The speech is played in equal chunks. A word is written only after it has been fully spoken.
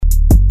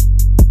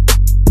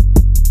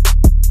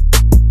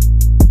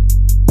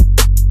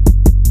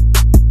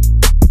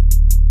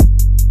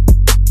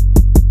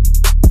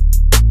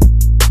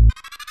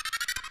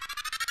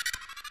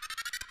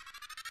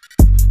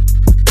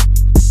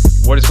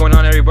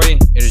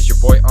everybody? It is your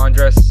boy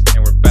Andres,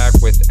 and we're back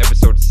with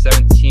episode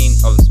 17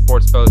 of the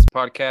Sports Fellas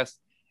podcast.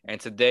 And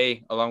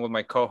today, along with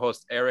my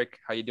co-host Eric,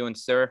 how you doing,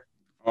 sir?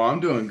 Oh, I'm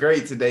doing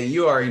great today.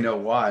 You already know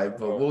why,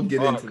 but we'll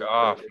get into Fuck that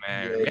off, later.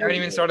 man. We haven't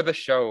even started the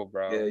show,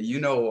 bro. Yeah, you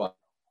know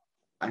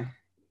why.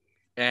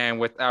 And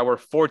with our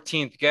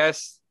 14th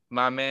guest,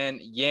 my man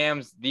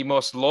Yams, the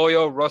most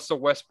loyal Russell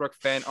Westbrook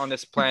fan on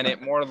this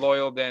planet, more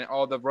loyal than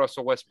all the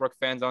Russell Westbrook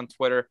fans on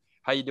Twitter.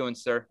 How you doing,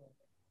 sir?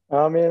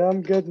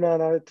 I'm good,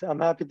 man. I'm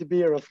happy to be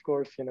here, of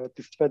course,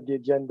 to spread the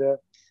agenda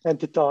and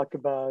to talk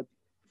about,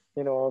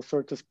 all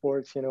sorts of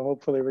sports.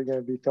 Hopefully we're going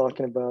to be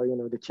talking about,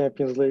 the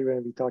Champions League. We're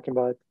going to be talking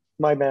about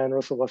my man,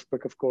 Russell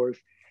Westbrook, of course,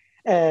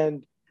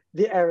 and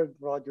the Aaron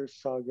Rodgers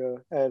saga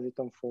as it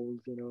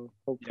unfolds,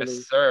 hopefully.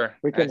 Yes, sir.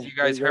 We can, As you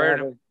guys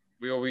heard,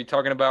 we will be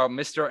talking about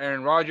Mr.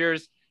 Aaron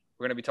Rodgers.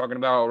 We're going to be talking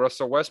about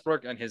Russell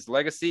Westbrook and his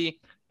legacy,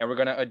 and we're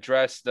going to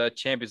address the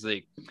Champions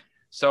League.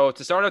 So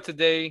to start off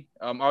today,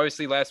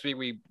 obviously last week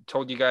we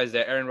told you guys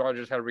that Aaron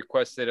Rodgers had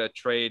requested a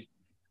trade.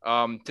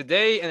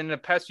 Today and in the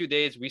past few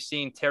days, we've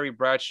seen Terry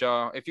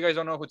Bradshaw. If you guys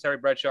don't know who Terry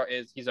Bradshaw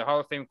is, he's a Hall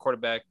of Fame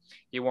quarterback.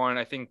 He won,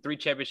 I think, 3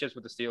 championships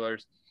with the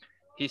Steelers.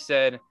 He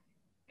said,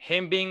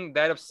 him being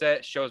that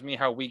upset shows me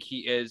how weak he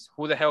is.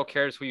 Who the hell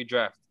cares who you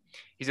draft?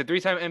 He's a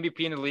 3-time MVP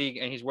in the league,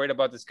 and he's worried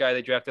about this guy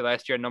they drafted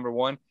last year at number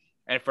 1.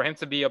 And for him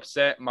to be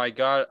upset, my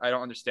God, I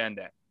don't understand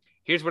that.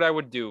 Here's what I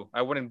would do.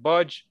 I wouldn't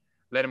budge.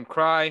 Let him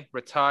cry,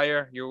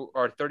 retire. You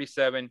are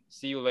 37.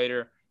 See you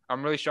later.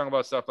 I'm really strong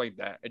about stuff like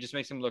that. It just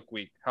makes him look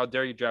weak. How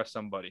dare you draft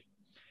somebody?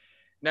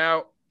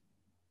 Now,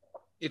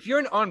 if you're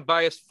an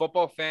unbiased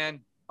football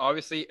fan,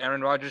 obviously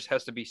Aaron Rodgers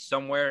has to be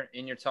somewhere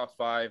in your top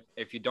 5.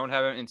 If you don't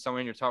have him in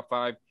somewhere in your top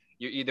 5,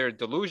 you're either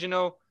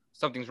delusional,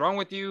 something's wrong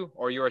with you,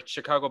 or you're a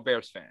Chicago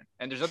Bears fan.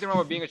 And there's nothing wrong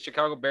with being a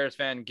Chicago Bears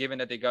fan, given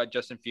that they got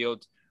Justin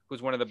Fields,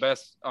 who's one of the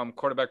best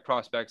quarterback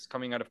prospects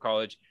coming out of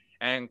college,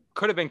 and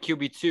could have been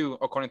QB2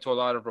 according to a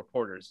lot of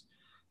reporters.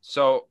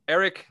 So,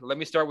 Eric, let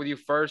me start with you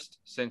first,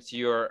 since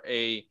you're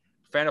a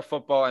fan of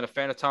football and a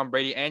fan of Tom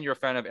Brady, and you're a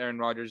fan of Aaron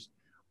Rodgers.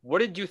 What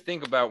did you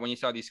think about when you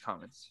saw these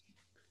comments?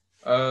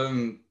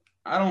 I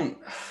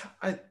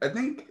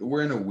think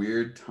we're in a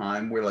weird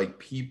time where I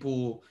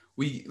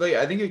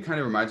think it kind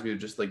of reminds me of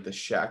just like the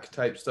Shaq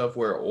type stuff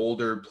where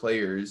older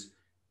players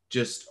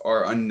just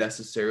are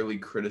unnecessarily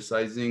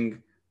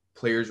criticizing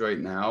players right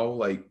now.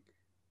 Like,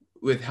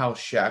 with how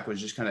Shaq was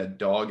just kind of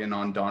dogging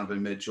on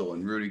Donovan Mitchell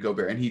and Rudy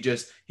Gobert, and he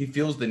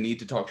feels the need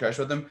to talk trash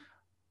about them.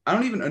 I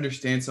don't even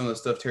understand some of the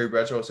stuff Terry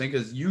Bradshaw was saying,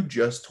 because you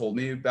just told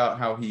me about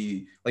how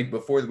he, like,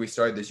 before we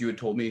started this, you had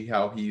told me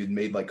how he had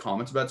made like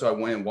comments about it, so I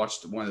went and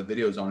watched one of the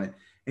videos on it,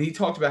 and he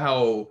talked about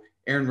how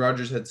Aaron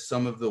Rodgers had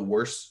some of the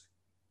worst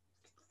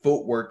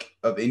footwork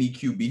of any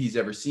QB he's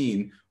ever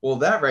seen. Well,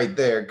 that right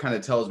there kind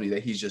of tells me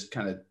that he's just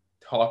kind of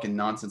talking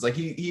nonsense. Like,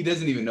 he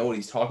doesn't even know what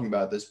he's talking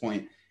about at this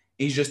point.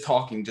 He's just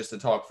talking just to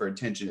talk for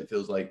attention. It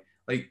feels like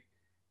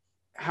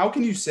how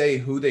can you say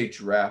who they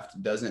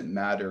draft doesn't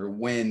matter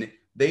when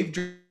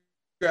they've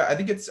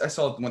I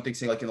saw one thing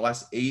saying like in the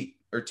last 8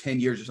 or 10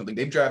 years or something,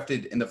 they've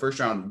drafted in the first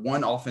round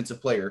 1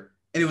 offensive player,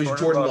 and it was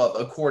Jordan Love,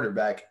 a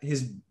quarterback,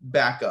 his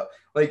backup.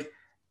 Like,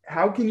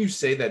 how can you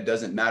say that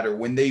doesn't matter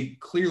when they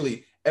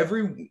clearly,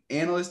 every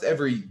analyst,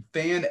 every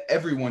fan,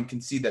 everyone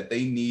can see that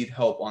they need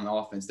help on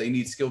offense. They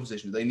need skill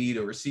positions. They need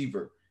a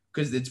receiver,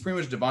 because it's pretty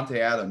much Devontae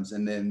Adams,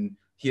 and then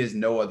he has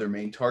no other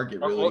main target,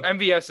 really. Well,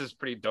 MVS is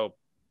pretty dope.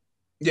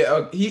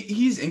 Yeah,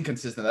 he's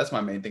inconsistent. That's my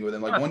main thing with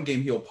him. Like, one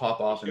game he'll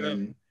pop off, and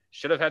then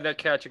should have had that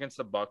catch against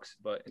the Bucks,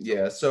 but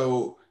yeah.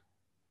 So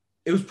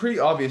it was pretty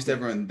obvious to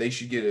everyone they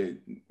should get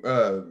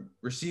a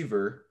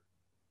receiver,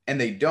 and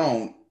they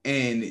don't.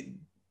 And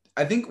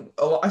I think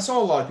I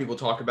saw a lot of people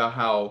talk about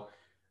how,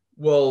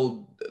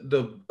 well,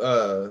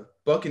 the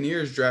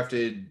Buccaneers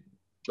drafted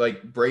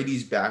like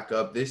Brady's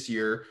backup this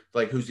year,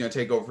 like who's going to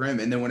take over for him.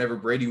 And then whenever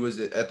Brady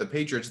was at the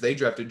Patriots, they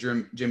drafted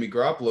Jimmy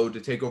Garoppolo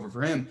to take over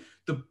for him.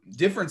 The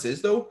difference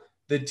is, though,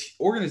 the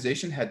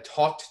organization had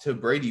talked to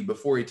Brady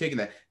before he taken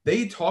that.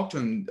 They talked to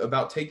him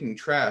about taking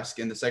Trask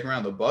in the second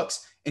round of the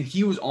Bucks, and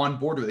he was on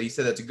board with it. He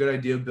said that's a good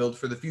idea, build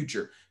for the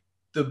future.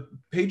 The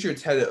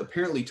Patriots had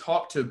apparently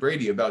talked to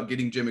Brady about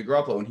getting Jimmy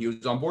Garoppolo, and he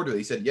was on board with it.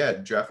 He said, yeah,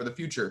 draft for the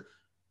future.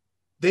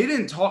 They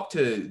didn't talk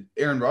to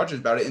Aaron Rodgers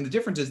about it, and the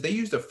difference is they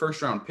used a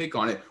first-round pick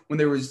on it when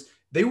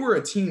they were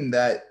a team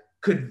that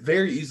could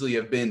very easily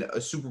have been a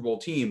Super Bowl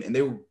team, and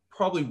they were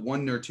probably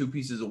 1 or 2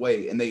 pieces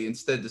away, and they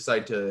instead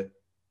decided to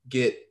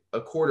get a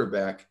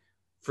quarterback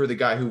for the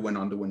guy who went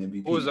on to win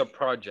MVP. It was a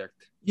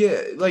project.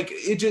 Yeah, like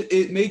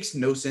it makes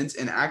no sense,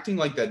 and acting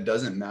like that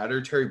doesn't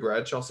matter. Terry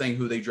Bradshaw saying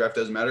who they draft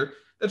doesn't matter.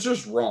 That's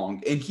just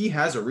wrong, and he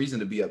has a reason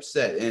to be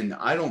upset, and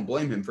I don't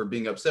blame him for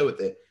being upset with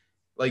it.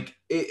 Like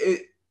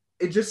it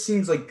just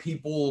seems like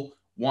people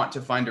want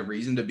to find a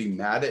reason to be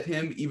mad at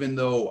him, even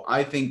though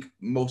I think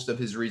most of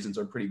his reasons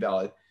are pretty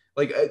valid.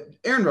 Like,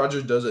 Aaron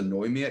Rodgers does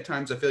annoy me at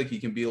times. I feel like he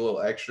can be a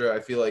little extra. I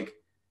feel like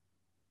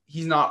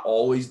he's not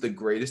always the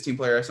greatest team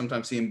player. I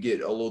sometimes see him get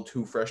a little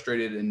too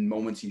frustrated in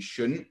moments he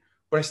shouldn't.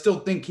 But I still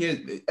think he has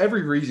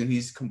every reason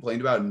he's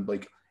complained about, and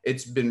like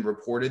it's been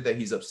reported that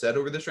he's upset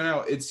over this right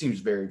now, it seems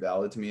very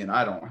valid to me, and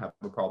I don't have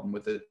a problem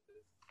with it.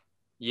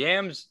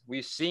 Yams,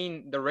 we've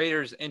seen the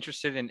Raiders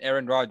interested in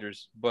Aaron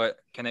Rodgers, but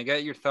can I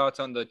get your thoughts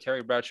on the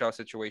Terry Bradshaw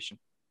situation?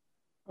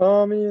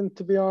 I mean,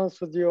 to be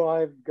honest with you,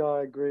 I've got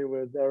to agree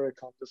with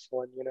Eric on this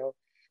one.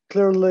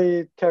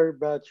 Clearly Terry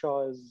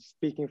Bradshaw is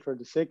speaking for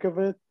the sake of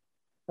it.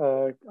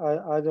 I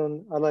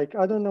don't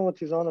know what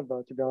he's on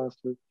about, to be honest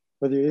with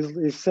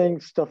you. He's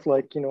saying stuff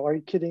like, are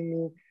you kidding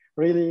me?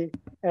 Really,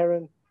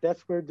 Aaron?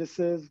 That's where this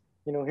is.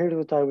 Here's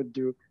what I would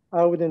do.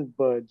 I wouldn't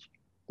budge.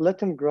 Let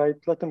him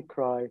gripe. Let him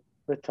cry.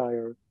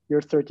 Retire.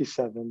 You're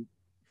 37.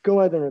 Go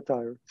ahead and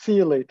retire. See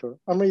you later.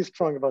 I'm really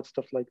strong about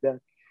stuff like that.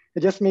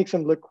 It just makes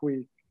him look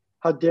weak.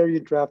 How dare you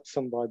draft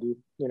somebody?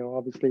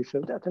 Obviously he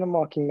says that in a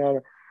mocking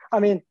manner. I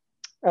mean,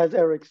 as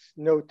Eric's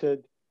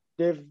noted,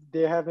 they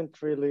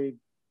haven't really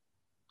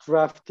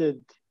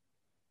drafted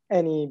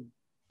any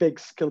big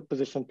skill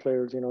position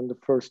players, in the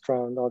first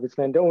round,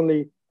 obviously. And the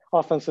only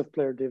offensive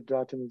player they've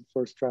drafted in the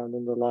first round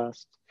in the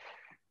last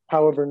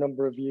however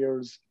number of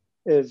years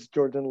is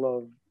Jordan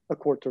Love, a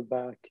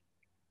quarterback.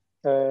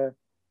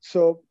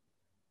 So,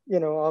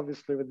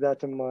 obviously with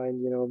that in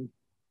mind,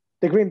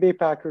 the Green Bay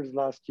Packers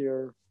last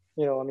year,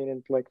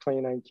 in like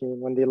 2019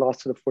 when they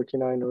lost to the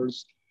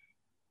 49ers,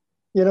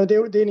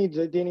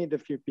 they need a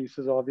few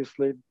pieces,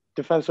 obviously.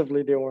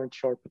 Defensively, they weren't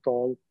sharp at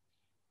all.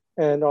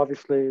 And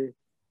obviously,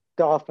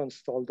 the offense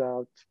stalled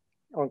out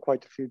on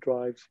quite a few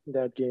drives in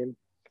that game.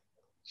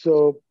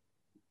 So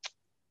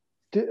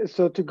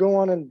to go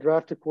on and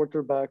draft a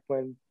quarterback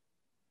when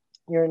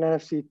you're in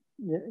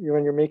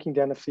when you're making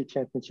the NFC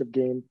Championship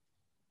game,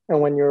 and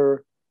when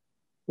you're,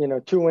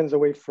 2 wins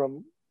away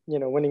from,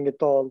 winning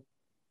it all,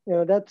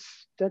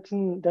 that's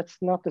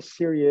not a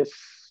serious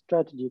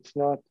strategy. It's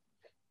not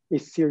a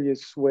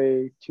serious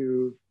way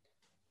to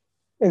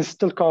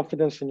instill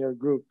confidence in your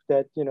group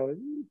that,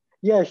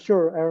 yeah,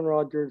 sure, Aaron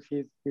Rodgers,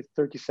 he's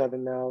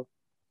 37 now.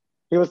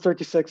 He was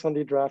 36 when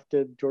they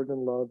drafted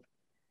Jordan Love.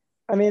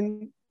 I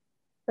mean,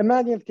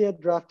 imagine if they had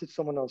drafted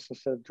someone else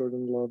instead of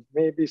Jordan Love.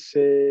 Maybe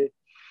say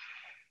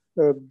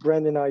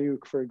Brandon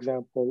Ayuk, for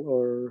example,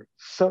 or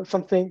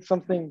something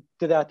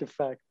to that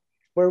effect.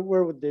 Where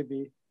would they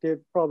be?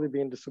 They'd probably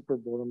be in the Super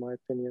Bowl, in my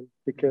opinion,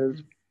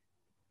 because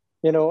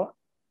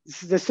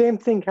the same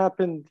thing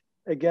happened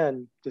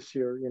again this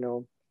year.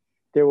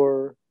 They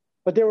were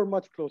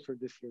much closer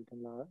this year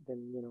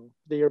than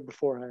the year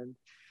beforehand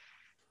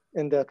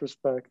in that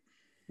respect,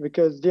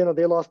 because they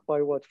lost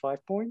by what,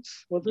 5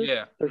 points, was it?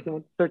 Yeah.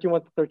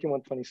 31 to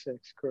 31,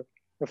 26, correct?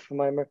 If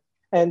my memory.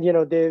 And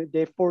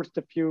they forced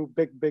a few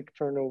big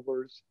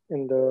turnovers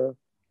in the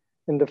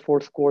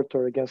fourth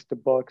quarter against the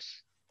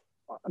Bucks.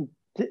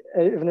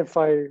 Even if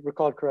I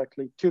recall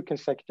correctly, 2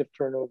 consecutive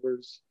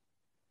turnovers,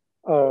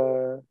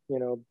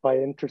 by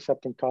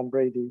intercepting Tom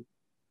Brady,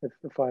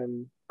 if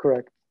I'm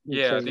correct.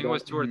 Yeah, I think it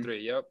was 2 or 3.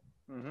 Yep.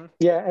 Mm-hmm.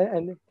 Yeah,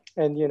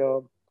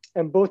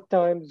 and both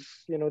times,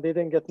 they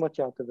didn't get much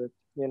out of it.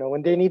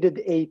 When they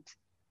needed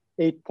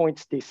 8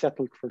 points, they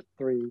settled for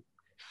 3.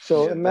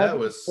 So yeah, that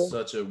was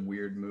such a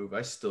weird move.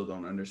 I still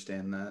don't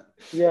understand that.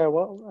 Yeah,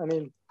 well, I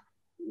mean,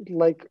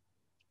 like,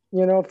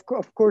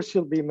 of course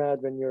you'll be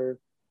mad when you're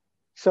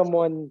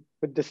someone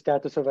with the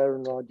status of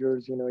Aaron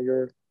Rodgers,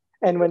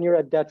 and when you're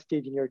at that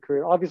stage in your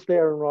career. Obviously,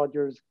 Aaron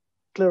Rodgers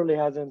clearly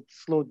hasn't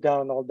slowed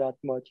down all that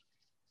much,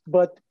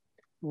 but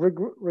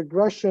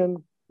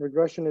regression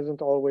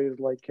isn't always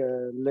like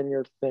a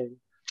linear thing.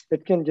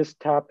 It can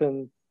just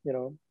happen,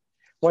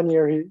 1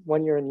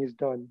 year and he's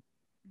done.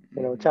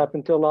 It's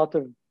happened to a lot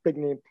of big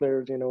name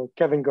players.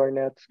 Kevin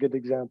Garnett's a good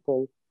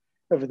example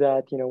of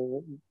that.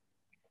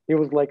 He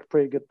was like a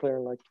pretty good player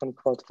in like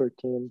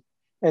 2012-13,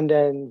 and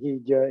then he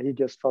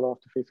just fell off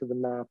the face of the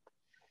map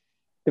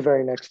the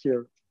very next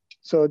year.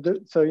 So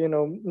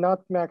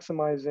not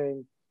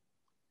maximizing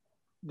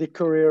the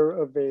career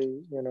of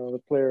a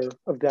player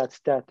of that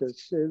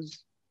status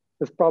is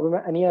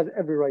problematic, and he has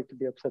every right to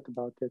be upset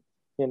about it.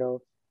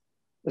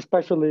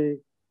 Especially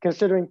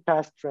considering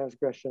past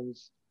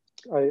transgressions.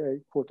 I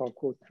quote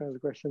unquote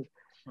transgressions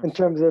in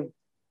terms of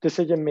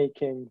decision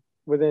making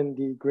within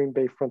the Green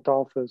Bay front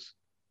office,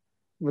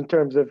 in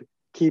terms of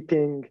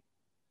keeping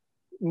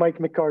Mike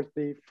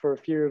McCarthy for a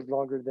few years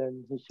longer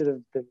than he should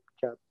have been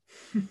kept.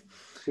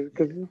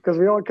 Because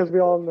we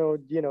all know,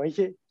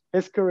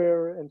 his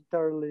career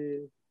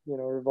entirely,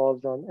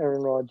 revolves on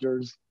Aaron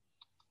Rodgers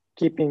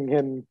keeping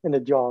him in a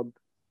job,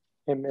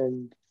 him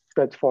and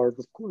Brett Favre,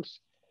 of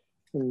course,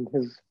 in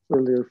his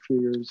earlier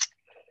few years.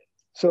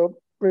 So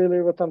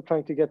really what I'm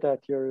trying to get at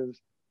here is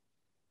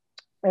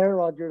Aaron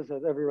Rodgers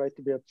has every right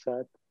to be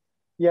upset.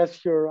 Yes,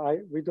 sure,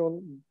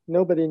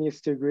 nobody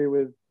needs to agree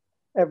with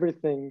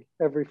everything,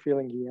 every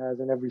feeling he has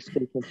and every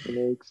statement he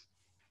makes,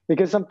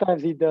 because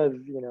sometimes he does,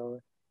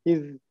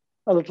 he's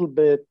a little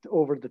bit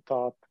over the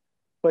top.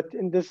 But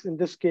in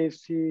this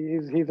case,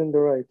 he's in the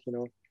right,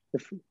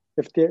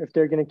 if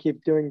they're going to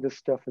keep doing this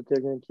stuff, if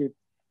they're going to keep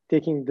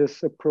taking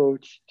this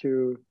approach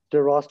to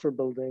their roster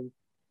building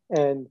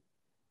and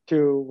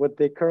to what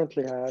they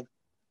currently have,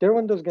 their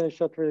window's going to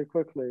shut really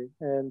quickly.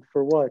 And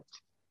for what?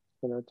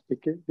 it's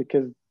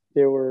because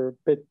they were a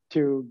bit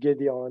too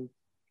giddy on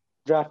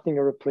drafting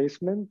a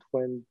replacement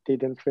when they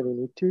didn't really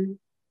need to.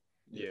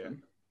 Yeah.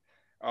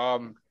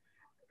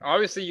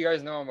 Obviously, you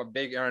guys know I'm a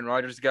big Aaron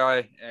Rodgers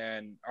guy,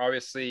 and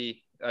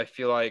obviously, I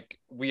feel like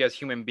we as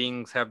human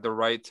beings have the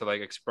right to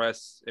like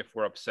express if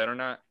we're upset or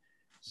not.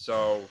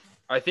 So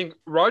I think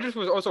Rodgers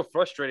was also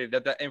frustrated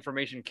that that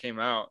information came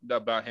out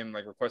about him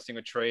like requesting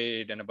a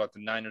trade and about the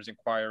Niners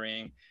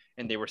inquiring,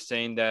 and they were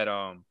saying that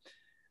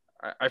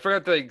I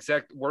forgot the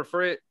exact word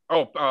for it.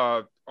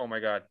 Oh my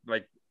God,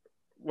 like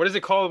what is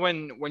it called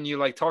when you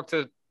like talk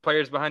to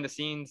players behind the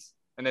scenes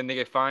and then they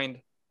get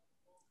fined?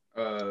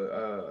 Uh,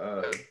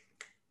 uh, uh,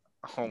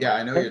 Oh yeah, my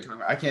I know what you're talking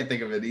about. I can't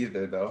think of it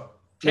either, though.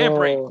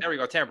 Tampering. No, There we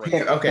go. Tampering.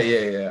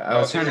 Okay, yeah. I So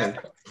was they trying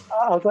were, to.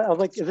 I was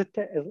like, is it?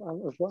 I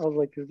was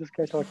like, is this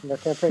guy talking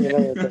about tampering? And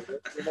then it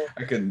was like,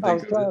 I couldn't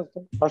think of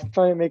it. I was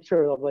trying to make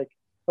sure. I was like,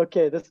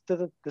 okay, this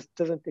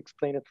doesn't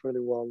explain it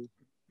really well.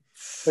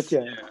 But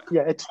yeah,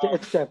 it's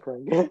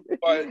tampering.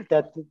 but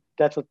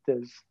That's what it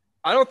is.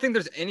 I don't think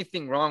there's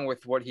anything wrong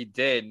with what he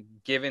did,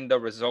 given the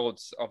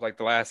results of like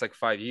the last like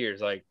 5 years.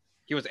 Like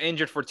he was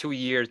injured for 2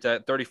 years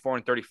at 34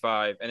 and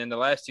 35, and in the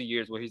last 2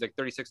 years where he's like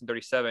 36 and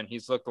 37,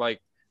 he's looked like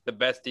the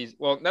best he's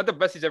well, not the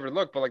best he's ever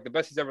looked, but like the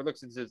best he's ever looked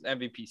since his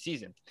MVP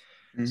season.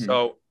 Mm-hmm.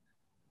 So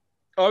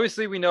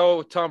obviously we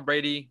know Tom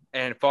Brady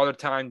and Father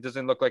Time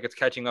doesn't look like it's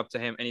catching up to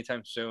him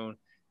anytime soon.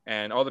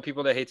 And all the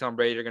people that hate Tom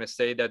Brady are going to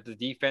say that the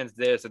defense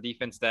this, the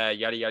defense that,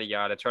 yada, yada,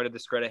 yada, try to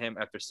discredit him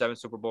after 7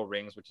 Super Bowl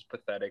rings, which is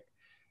pathetic.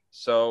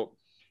 So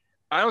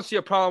I don't see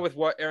a problem with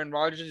what Aaron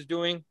Rodgers is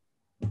doing.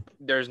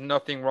 There's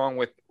nothing wrong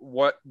with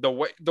what the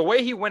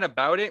way he went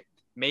about it.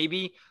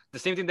 Maybe the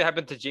same thing that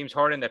happened to James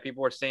Harden, that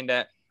people were saying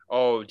that,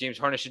 oh, James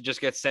Harden should just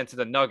get sent to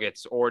the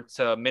Nuggets or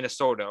to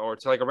Minnesota or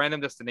to like a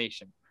random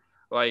destination.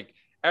 Like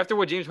after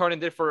what James Harden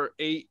did for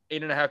eight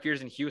and a half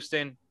years in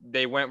Houston,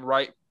 they went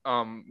right.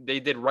 They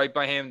did right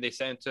by him. They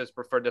sent him to his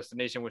preferred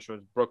destination, which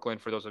was Brooklyn.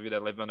 For those of you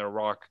that live under a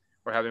rock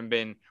or haven't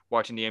been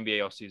watching the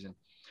NBA all season.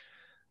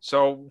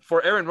 So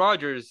for Aaron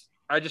Rodgers,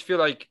 I just feel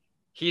like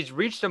he's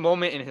reached a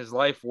moment in his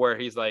life where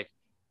he's like,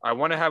 I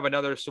want to have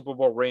another Super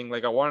Bowl ring.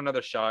 Like, I want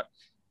another shot.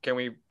 Can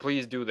we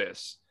please do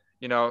this?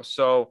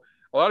 So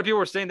a lot of people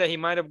were saying that he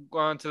might have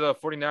gone to the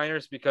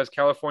 49ers because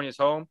California's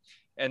home.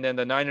 And then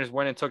the Niners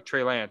went and took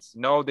Trey Lance.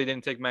 No, they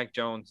didn't take Mac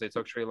Jones. They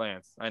took Trey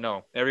Lance. I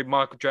know. Every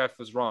mock draft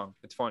was wrong.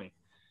 It's funny.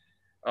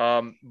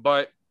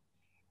 But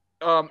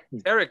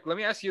Eric, let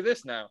me ask you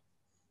this now.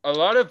 A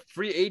lot of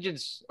free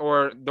agents,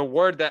 or the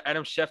word that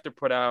Adam Schefter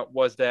put out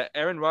was that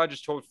Aaron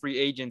Rodgers told free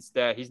agents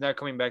that he's not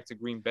coming back to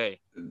Green Bay.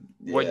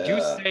 Yeah. Would you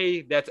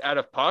say that's out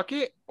of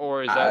pocket,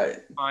 or is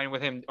that fine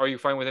with him? Are you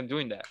fine with him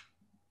doing that?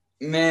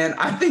 Man,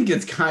 I think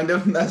it's kind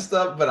of messed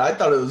up, but I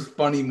thought it was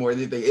funny more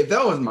than anything. If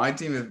that was my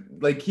team, if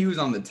like he was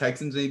on the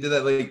Texans and he did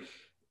that, like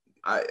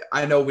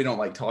I know we don't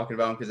like talking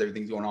about him because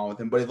everything's going on with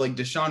him, but if like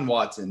Deshaun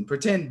Watson,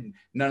 pretend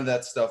none of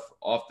that stuff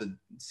off the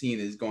scene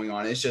is going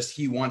on. It's just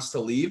he wants to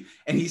leave,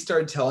 and he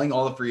started telling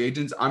all the free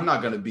agents, I'm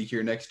not going to be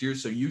here next year,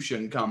 so you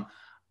shouldn't come.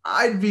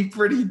 I'd be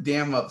pretty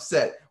damn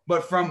upset.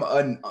 But from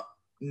a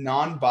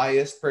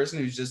non-biased person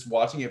who's just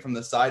watching it from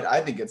the side,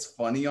 I think it's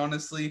funny,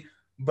 honestly.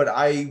 But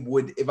I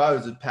would, if I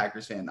was a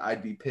Packers fan,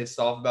 I'd be pissed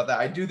off about that.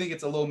 I do think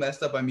it's a little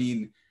messed up. I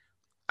mean,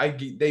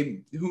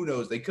 who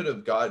knows? They could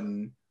have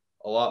gotten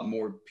a lot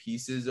more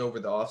pieces over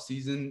the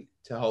offseason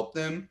to help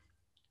them.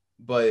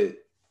 But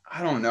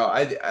I don't know.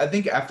 I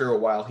think after a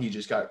while, he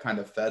just got kind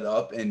of fed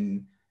up.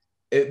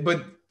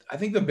 But I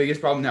think the biggest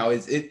problem now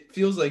is it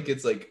feels like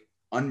it's like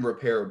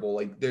unrepairable.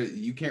 Like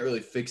you can't really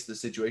fix the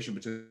situation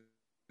between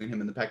him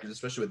and the Packers,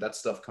 especially with that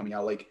stuff coming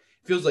out. Like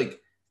it feels like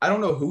I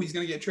don't know who he's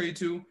going to get traded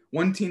to.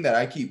 One team that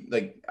I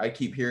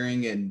keep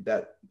hearing and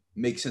that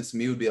makes sense to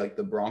me would be like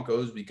the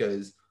Broncos,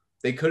 because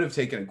they could have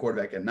taken a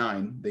quarterback at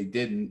 9. They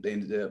didn't. They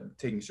ended up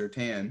taking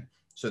Surtain.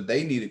 So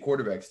they need a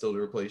quarterback still to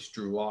replace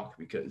Drew Lock,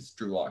 because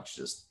Drew Lock's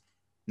just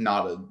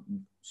not a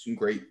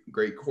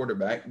great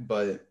quarterback.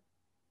 But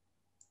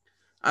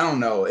I don't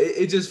know.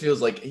 It just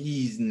feels like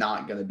he's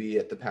not going to be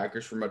at the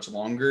Packers for much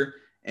longer.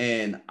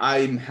 And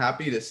I'm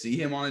happy to see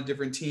him on a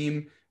different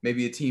team,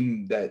 maybe a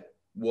team that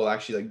will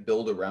actually like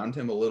build around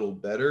him a little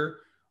better.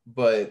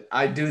 But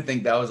I do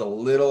think that was a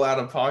little out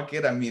of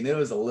pocket. I mean, it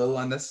was a little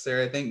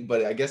unnecessary, I think.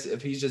 But I guess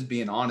if he's just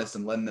being honest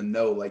and letting them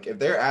know, like if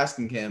they're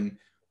asking him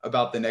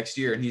about the next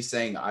year and he's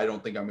saying, I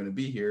don't think I'm going to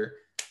be here,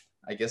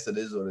 I guess it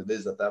is what it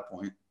is at that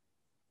point.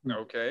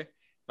 Okay.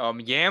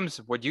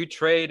 Yams, would you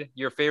trade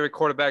your favorite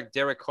quarterback,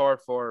 Derek Carr,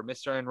 for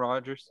Mr. Aaron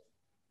Rodgers?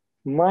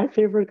 My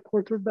favorite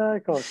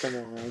quarterback? Oh, come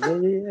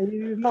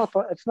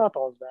on. It's not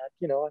all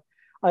that.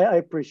 I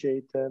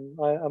appreciate him.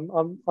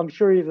 I'm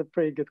sure he's a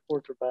pretty good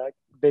quarterback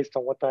based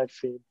on what I've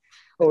seen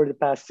over the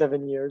past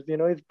 7 years. He's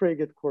a pretty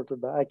good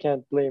quarterback. I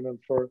can't blame him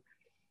for,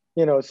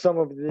 some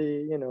of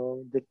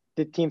the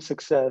team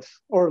success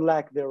or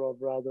lack thereof,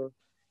 rather.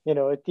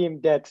 A team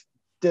that's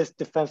this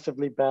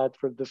defensively bad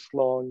for this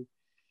long.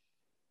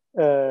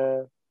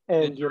 And,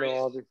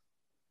 Injuries.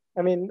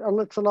 I mean,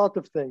 it's a lot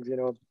of things,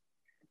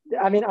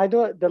 I mean, I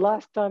don't. The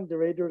last time the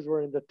Raiders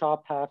were in the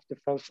top half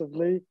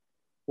defensively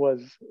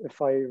was,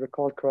 if I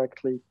recall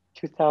correctly,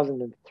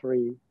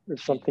 2003 or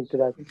something to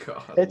that.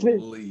 It's been,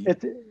 Golly.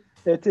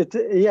 it's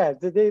yeah.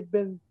 They've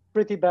been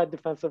pretty bad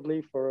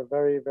defensively for a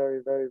very,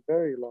 very, very,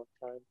 very long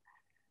time.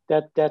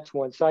 That's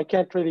one. So I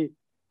can't really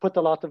put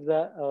a lot of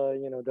that,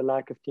 the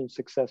lack of team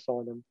success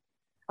on him.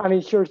 I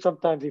mean, sure,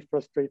 sometimes he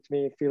frustrates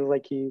me. It feels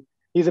like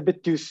he's a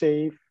bit too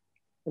safe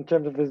in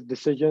terms of his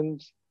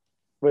decisions,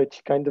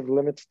 which kind of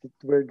limits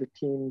where the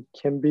team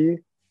can be.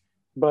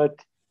 But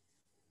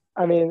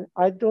I mean,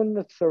 I don't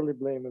necessarily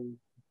blame him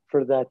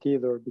for that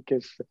either,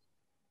 because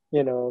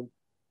you know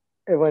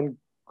when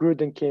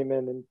Gruden came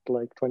in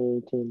like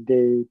 2018,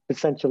 they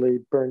essentially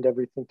burned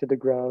everything to the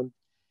ground,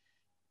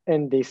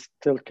 and they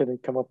still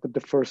couldn't come up with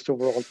the first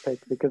overall pick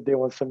because they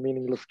won some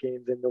meaningless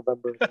games in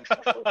November and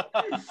December.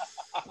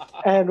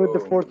 And with the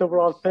fourth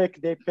overall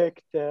pick, they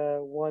picked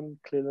one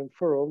Cleveland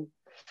Furl.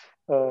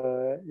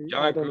 I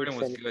John don't Gruden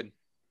was understand. good.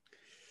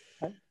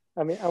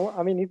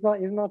 I mean, he's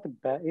not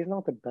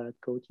a bad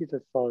coach. He's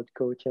a solid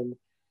coach,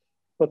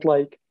 but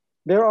like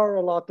there are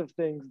a lot of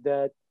things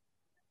that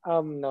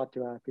I'm not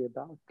too happy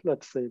about.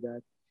 Let's say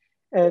that.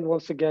 And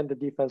once again, the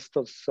defense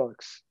still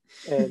sucks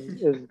and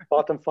is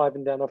bottom five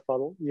in the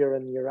NFL year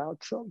in year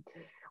out. So,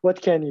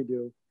 what can you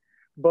do?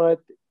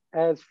 But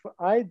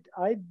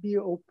I'd be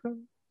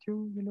open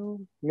to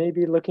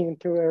maybe looking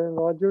into Aaron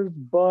Rodgers,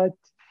 but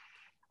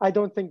I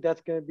don't think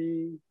that's gonna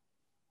be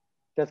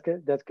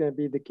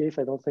the case.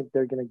 I don't think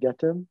they're gonna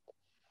get him.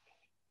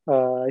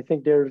 I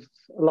think there's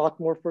a lot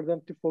more for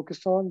them to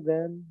focus on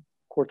than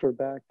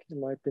quarterback, in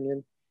my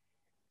opinion.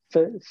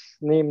 So it's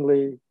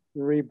namely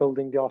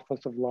rebuilding the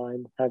offensive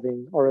line,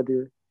 having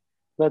already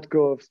let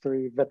go of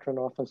three veteran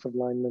offensive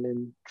linemen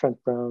in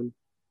Trent Brown,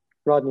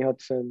 Rodney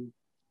Hudson,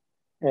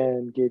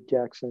 and Gabe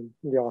Jackson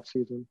in the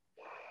offseason.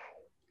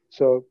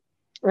 So,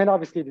 and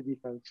obviously the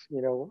defense,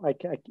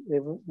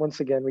 once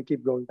again, we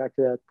keep going back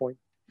to that point.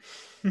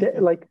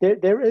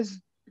 There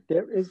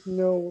is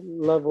no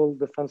level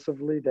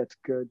defensively that's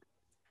good.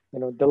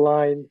 The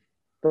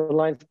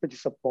line's pretty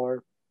subpar.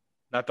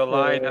 Not the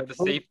line, not the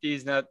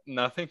safeties, not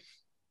nothing.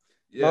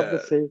 Not the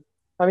Yeah.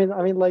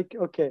 same. Like,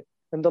 okay,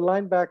 and the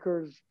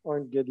linebackers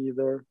aren't good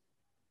either.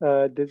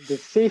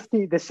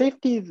 The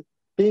safeties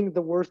being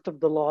the worst of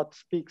the lot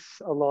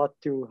speaks a lot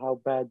to how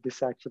bad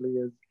this actually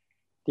is.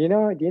 Do you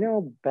know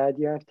how bad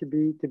you have to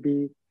be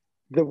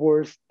the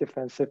worst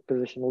defensive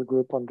positional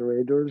group on the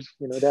Raiders?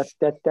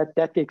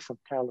 That takes some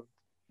talent.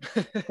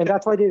 And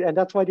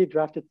that's why they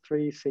drafted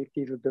three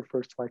safeties with their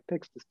first five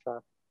picks this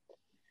draft.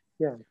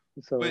 Yeah.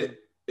 So But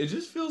it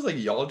just feels like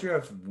y'all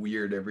draft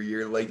weird every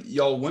year. Like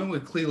y'all went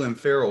with Cleveland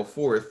Farrell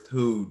fourth,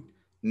 who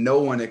no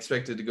one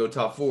expected to go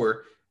top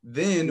four.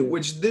 Then, yeah.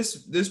 which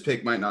this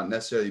pick might not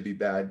necessarily be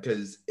bad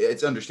because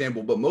it's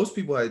understandable, but most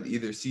people had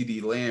either CD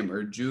Lamb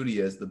or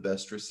Judy as the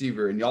best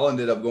receiver, and y'all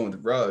ended up going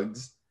with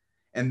Ruggs.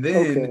 And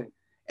Okay. then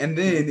and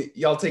Mhm. then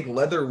y'all take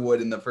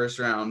Leatherwood in the first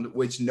round,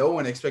 which no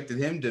one expected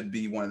him to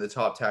be one of the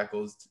top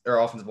tackles or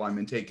offensive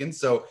linemen taken.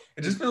 So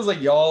it just feels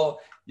like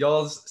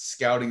y'all's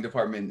scouting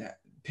department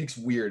picks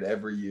weird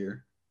every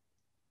year.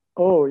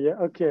 Oh yeah,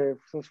 okay.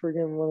 Since we're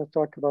gonna want to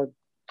talk about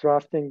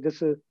drafting,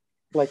 this is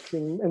like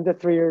in the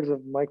 3 years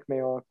of Mike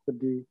Mayock with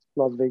the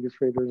Las Vegas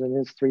Raiders and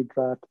his three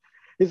draft,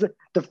 is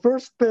the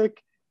first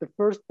pick. The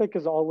first pick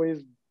has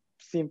always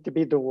seemed to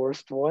be the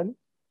worst one,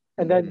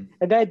 and then Mm-hmm.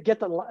 and then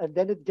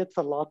it gets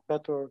a lot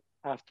better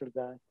after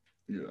that.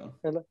 Yeah.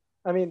 And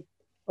I mean,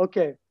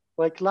 okay,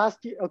 like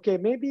last year, okay,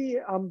 maybe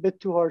I'm a bit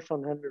too harsh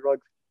on Henry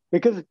Ruggs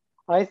because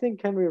I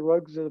think Henry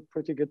Ruggs is a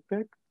pretty good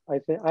pick.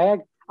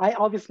 I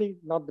obviously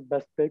not the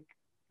best pick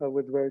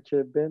with where it should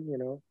have been.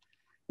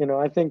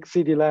 I think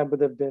CD Lamb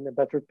would have been a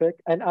better pick,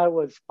 and I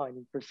was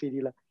fighting for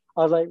CD Lamb.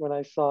 I was like, when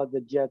I saw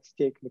the Jets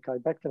take Mekhi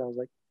Becton, I was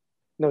like,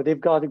 no, they've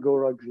got to go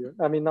Ruggs here.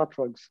 I mean, not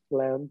Ruggs,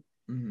 Lamb,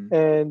 Mm-hmm.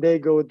 and they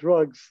go with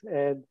Ruggs,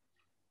 and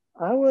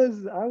I was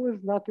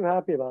not too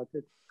happy about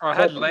it. I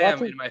had But Lamb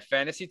watching, in my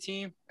fantasy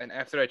team, and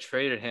after I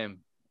traded him,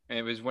 and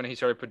it was when he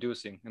started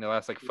producing in the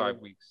last like yeah, 5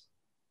 weeks.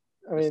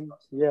 I mean,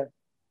 yeah,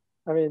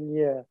 I mean,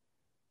 yeah.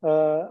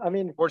 I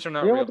mean, Sports are you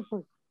not know real. what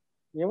the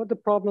you know what the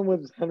problem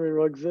with Henry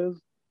Ruggs is?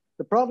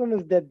 The problem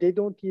is that they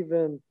don't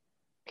even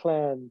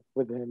plan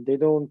with him. They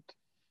don't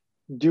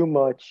do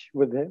much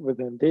with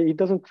him. He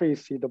doesn't really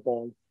see the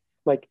ball.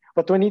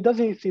 But when he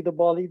doesn't see the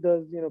ball, he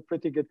does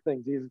pretty good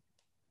things.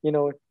 You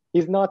know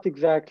he's not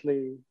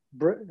exactly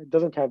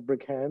doesn't have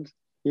brick hands.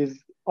 He's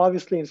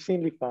obviously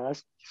insanely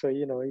fast. So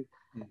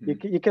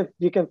Mm-hmm.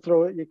 you can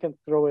throw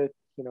it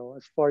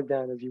as far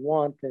down as you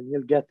want, and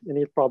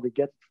he'll probably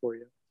get it for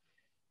you.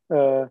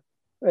 Uh,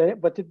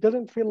 but it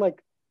doesn't feel like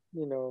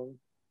you know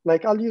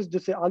like I'll use the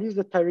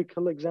Tyreek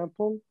Hill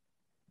example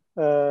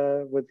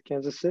with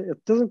Kansas City.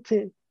 It doesn't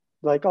seem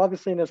like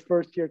obviously in his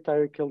first year,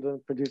 Tyreek Hill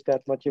didn't produce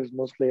that much. He was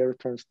mostly a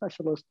return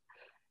specialist.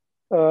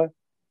 Uh,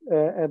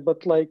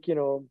 but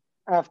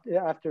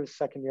after his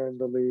second year in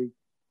the league,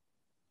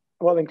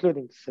 well,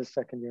 including his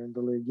second year in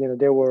the league,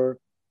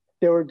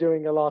 they were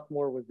doing a lot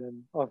more with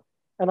him.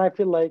 And I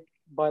feel like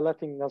by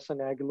letting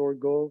Nelson Aguilar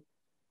go,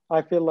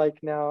 I feel like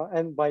now,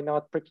 and by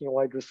not picking a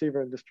wide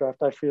receiver in this draft,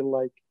 I feel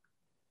like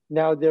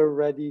now they're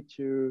ready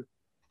to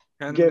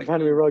give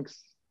Henry Ruggs,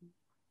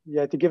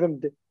 to give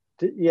him,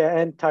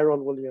 and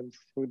Tyrell Williams,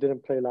 who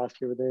didn't play last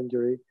year with an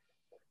injury.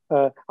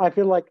 I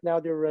feel like now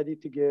they're ready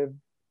to give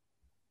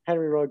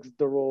Henry Ruggs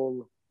the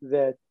role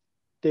that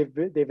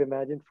they've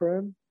imagined for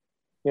him.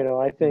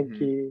 I think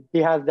he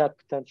has that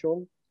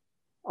potential.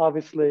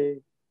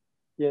 Obviously,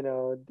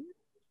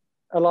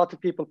 a lot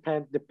of people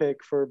panned the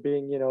pick for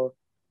being,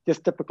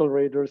 just typical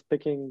Raiders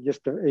picking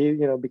just,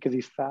 because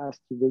he's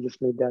fast. They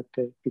just made that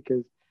pick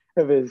because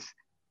of his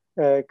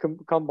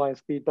combine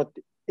speed. But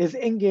his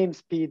in-game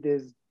speed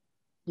is,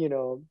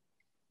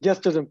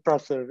 just as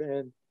impressive.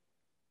 And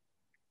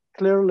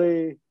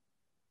clearly,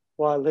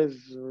 while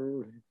his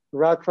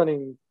route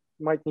running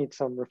might need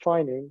some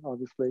refining,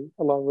 obviously,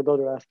 along with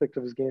other aspects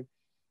of his game,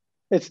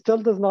 it still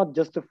does not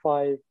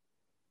justify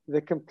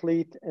the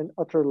complete and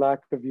utter lack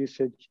of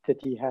usage that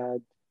he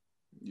had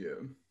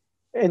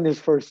in his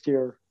first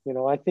year.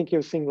 I think he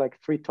was seeing like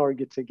 3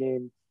 targets a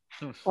game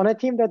on a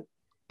team that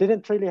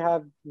didn't really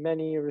have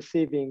many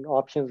receiving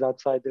options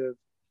outside of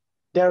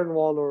Darren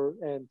Waller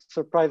and,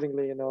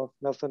 surprisingly enough,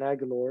 Nelson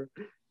Aguilar.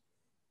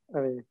 I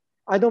mean,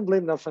 I don't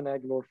blame Nelson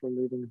Aguilar for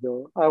leaving,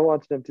 though. I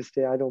want them to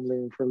stay. I don't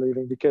blame him for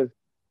leaving because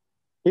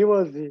he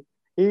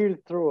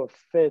threw a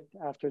fit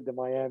after the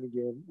Miami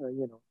game,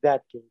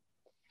 that game,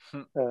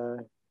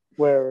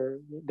 where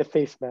the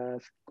face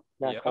mask,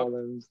 Matt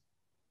Collins,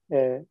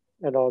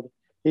 and all.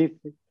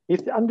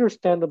 He's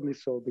understandably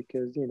so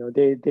because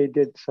they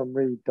did some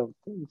really dumb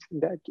things in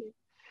that game.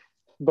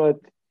 But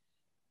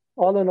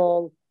all in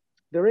all,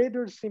 the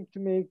Raiders seem to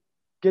make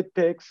good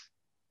picks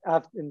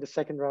in the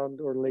second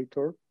round or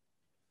later.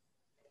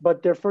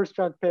 But their first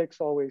round picks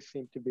always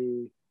seem to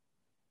be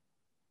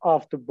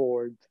off the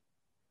board.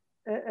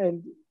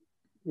 And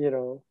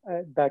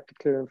back to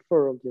Clear and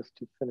Furl just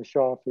to finish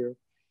off here.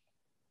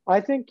 I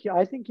think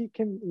he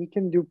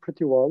can do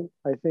pretty well.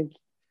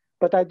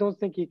 But I don't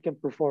think he can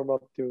perform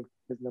up to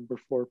his number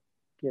 4,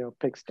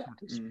 pick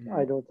status.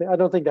 I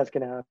don't think that's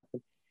gonna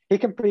happen. He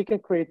can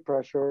create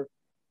pressure.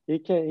 He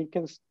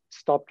can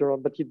stop the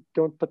run, but you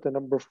don't put the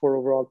number 4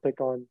 overall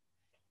pick on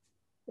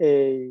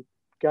a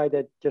guy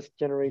that just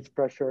generates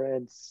pressure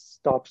and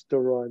stops the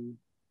run.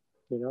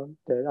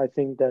 I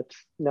think that's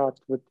not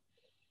what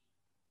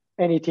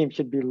any team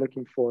should be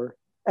looking for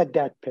at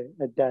that pick,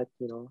 at that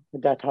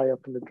high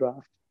up in the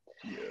draft.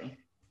 Yeah.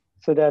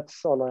 So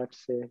that's all I have to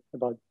say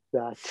about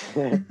that.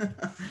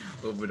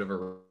 A little bit of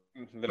a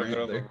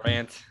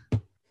rant.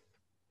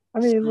 I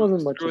mean, it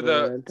wasn't much of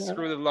a rant.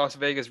 Screw the Las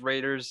Vegas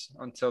Raiders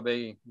until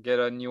they get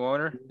a new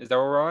owner. Is that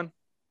what we're on?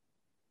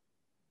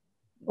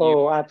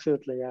 Oh,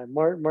 absolutely, yeah.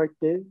 Mark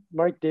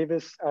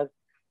Davis,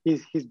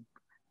 he's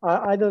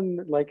I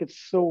don't like. It's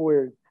so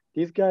weird.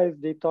 These guys,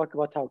 they talk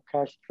about how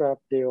cash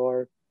strapped they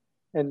are,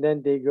 and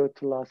then they go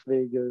to Las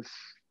Vegas.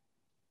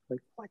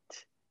 Like what?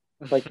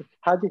 Like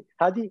how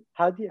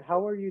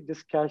are you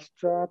this cash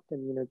strapped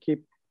and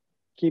keep?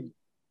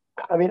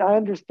 I mean, I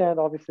understand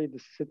obviously the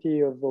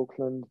city of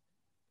Oakland.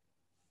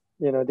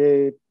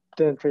 They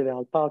didn't really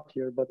help out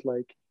here, but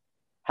like,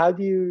 how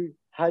do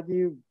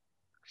you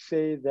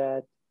say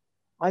that?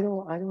 I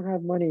don't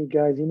have money,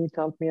 guys. You need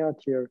to help me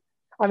out here.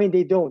 I mean,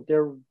 they don't.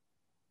 They're,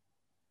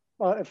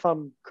 if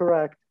I'm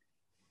correct,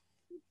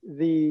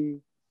 the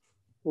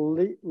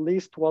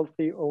least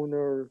wealthy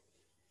owner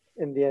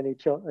in the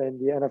NHL and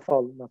the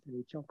NFL, not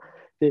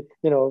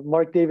NHL.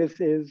 Mark Davis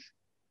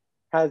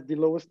has the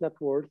lowest net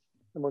worth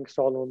amongst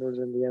all owners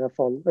in the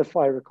NFL, if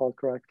I recall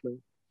correctly.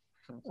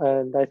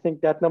 And I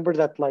think that number's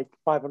at like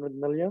 500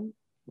 million,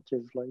 which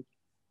is like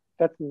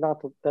that's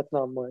not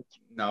much.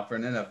 No, for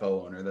an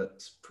NFL owner,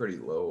 that's pretty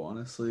low,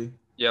 honestly.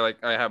 Yeah,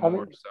 like I have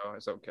more, so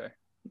it's okay.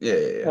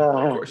 Yeah.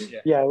 Of course.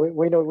 Yeah,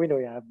 we know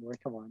you have more.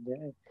 Come on,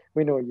 yeah,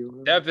 we know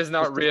you. Depth is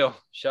not real.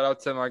 Shout out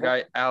to my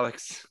guy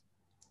Alex.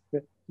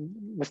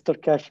 Mr.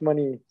 Cash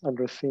Money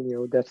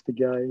Androsinio, that's the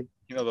guy.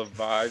 The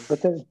vibe.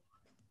 But then,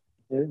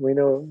 we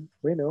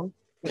know.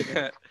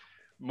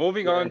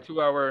 Moving on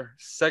to our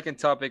second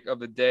topic of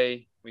the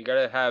day, we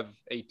gotta have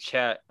a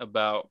chat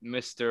about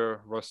Mr.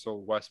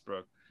 Russell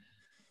Westbrook.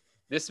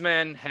 This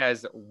man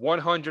has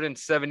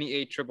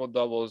 178 triple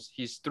doubles.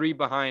 He's 3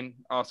 behind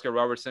Oscar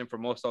Robertson for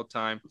most all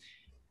time.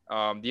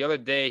 The other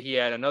day, he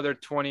had another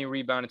 20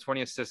 rebound and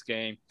 20 assist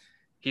game.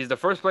 He's the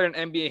first player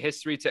in NBA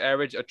history to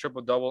average a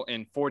triple double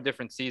in 4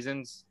 different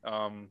seasons.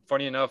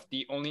 Funny enough,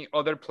 the only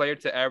other player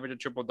to average a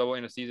triple double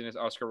in a season is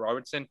Oscar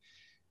Robertson.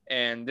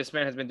 And this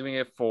man has been doing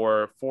it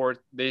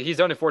he's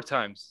done it 4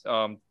 times.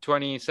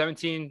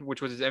 2017,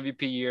 which was his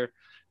MVP year,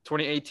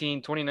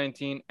 2018,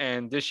 2019,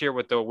 and this year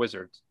with the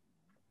Wizards.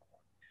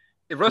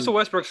 If Russell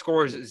Westbrook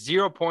scores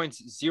 0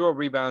 points, 0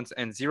 rebounds,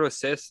 and 0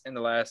 assists in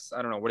the last,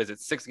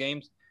 6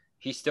 games,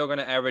 he's still going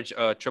to average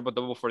a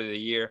triple-double for the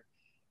year.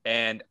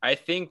 And I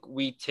think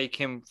we take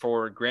him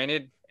for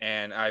granted.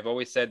 And I've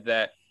always said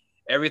that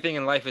everything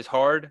in life is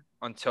hard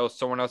until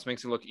someone else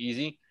makes it look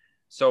easy.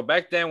 So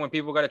back then, when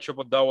people got a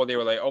triple double, they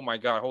were like, "Oh my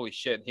God, holy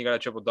shit, he got a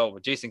triple double."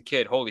 Jason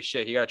Kidd, holy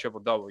shit, he got a triple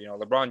double. You know,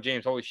 LeBron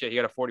James, holy shit, he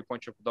got a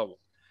 40-point triple double.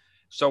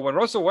 So when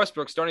Russell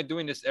Westbrook started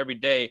doing this every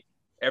day,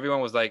 everyone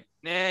was like,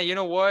 "Nah, you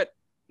know what?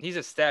 He's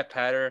a stat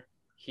patter.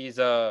 He's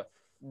a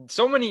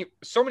so many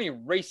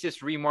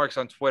racist remarks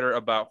on Twitter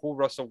about who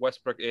Russell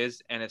Westbrook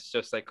is, and it's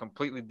just like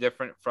completely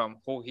different from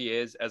who he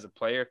is as a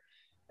player,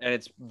 and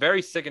it's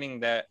very sickening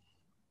that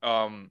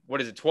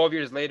 12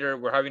 years later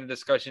we're having a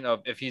discussion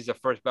of if he's the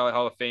first ballot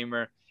Hall of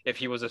Famer, if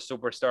he was a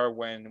superstar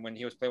when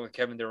he was playing with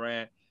Kevin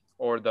Durant,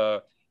 or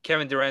the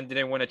Kevin Durant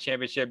didn't win a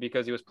championship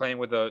because he was playing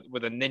with a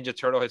Ninja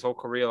Turtle his whole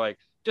career. Like,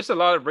 just a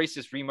lot of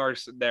racist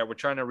remarks that we're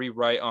trying to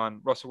rewrite on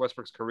Russell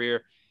Westbrook's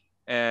career,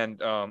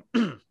 and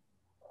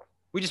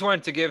we just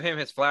wanted to give him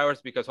his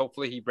flowers because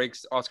hopefully he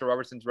breaks Oscar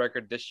Robertson's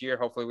record this year.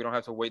 Hopefully we don't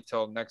have to wait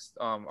till next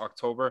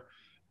October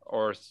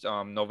or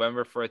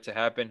November for it to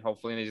happen.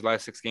 Hopefully in these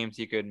last 6 games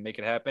he could make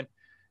it happen.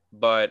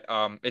 But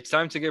it's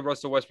time to give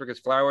Russell Westbrook his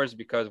flowers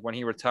because when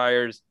he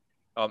retires,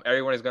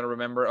 everyone is going to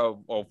remember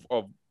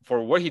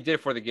for what he did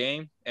for the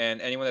game, and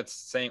anyone that's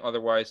saying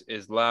otherwise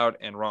is loud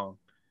and wrong.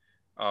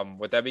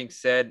 With that being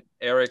said,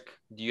 Eric,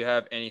 do you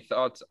have any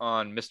thoughts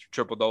on Mr.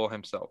 Triple Double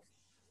himself?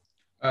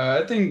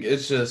 I think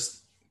it's just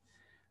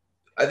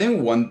I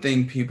think one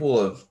thing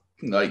people have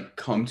like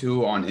come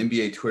to on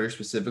NBA Twitter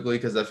specifically,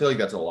 because I feel like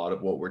that's a lot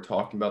of what we're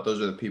talking about.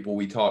 Those are the people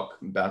we talk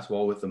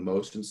basketball with the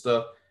most and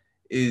stuff.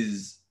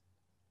 Is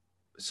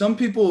some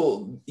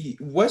people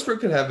Westbrook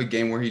could have a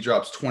game where he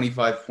drops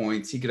 25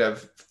 points, he could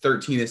have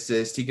 13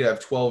 assists, he could have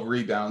 12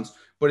 rebounds,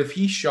 but if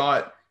he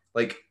shot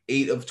like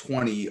 8 of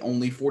 20,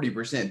 only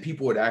 40%,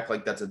 people would act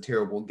like that's a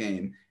terrible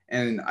game.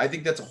 And I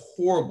think that's a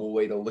horrible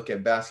way to look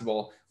at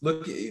basketball.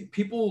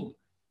 People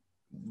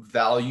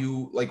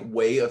value like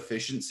way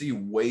efficiency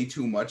way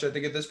too much. I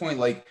think at this point,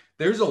 like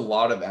there's a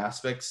lot of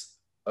aspects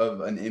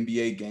of an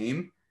NBA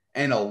game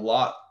and a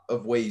lot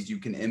of ways you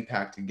can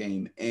impact a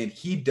game, and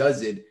he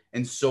does it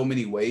in so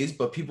many ways,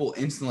 but people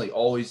instantly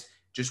always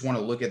just want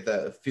to look at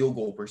the field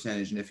goal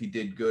percentage and if he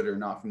did good or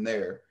not from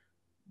there.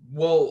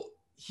 Well,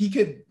 he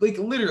could like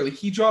literally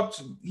he's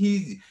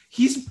the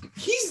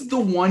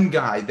one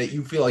guy that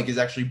you feel like is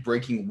actually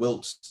breaking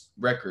Wilt's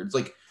records.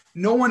 Like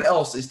no one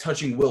else is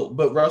touching Wilt,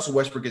 but Russell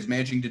Westbrook is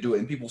managing to do it,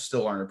 and people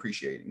still aren't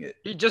appreciating it.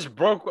 He just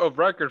broke a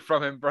record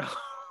from him, bro.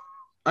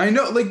 I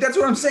know, like that's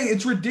what I'm saying.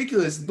 It's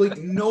ridiculous. Like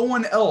no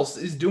one else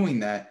is doing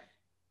that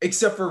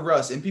except for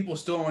Russ, and people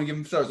still don't want to give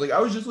him stars. Like I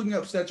was just looking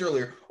up stats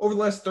earlier. Over the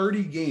last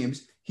 30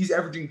 games, he's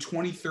averaging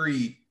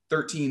 23,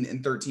 13,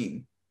 and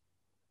 13.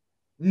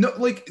 No,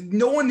 like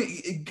no one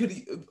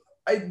could.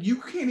 You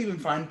can't even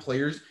find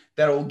players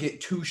that will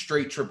get 2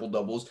 straight triple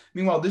doubles.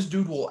 Meanwhile, this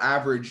dude will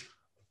average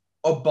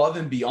above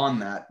and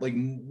beyond that, like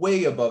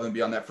way above and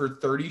beyond that for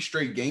 30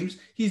 straight games.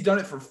 He's done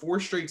it for 4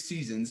 straight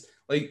seasons.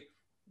 Like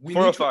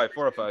 4 of 5.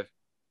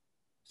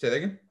 Say that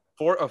again.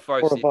 4 of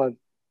 5. 4 of 5.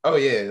 Oh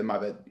yeah, my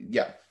bad.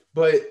 Yeah,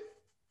 but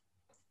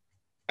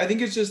I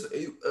think it's just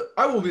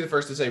I will be the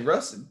first to say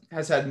Russ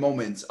has had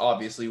moments,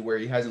 obviously, where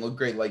he hasn't looked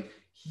great. Like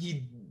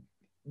he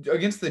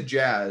against the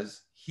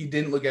Jazz, he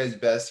didn't look at his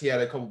best. He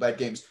had a couple bad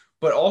games,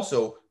 but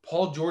also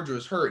Paul George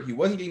was hurt. He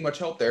wasn't getting much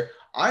help there.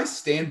 I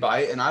stand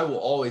by it, and I will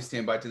always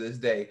stand by it to this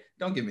day.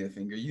 Don't give me the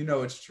finger. You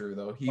know it's true,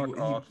 though.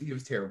 He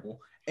was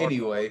terrible.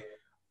 Anyway,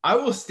 I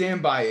will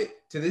stand by it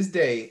to this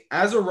day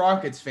as a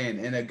Rockets fan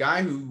and a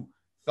guy who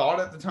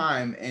thought at the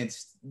time, and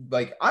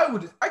like I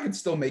could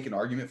still make an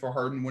argument for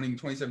Harden winning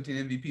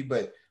 2017 MVP,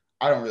 but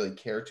I don't really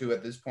care to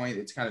at this point.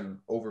 It's kind of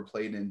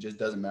overplayed and just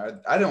doesn't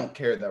matter. I don't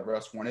care that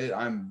Russ won it.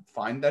 I'm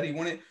fine that he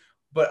won it,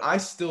 but I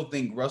still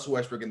think Russell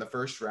Westbrook in the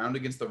first round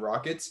against the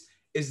Rockets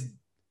is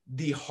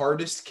the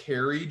hardest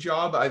carry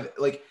job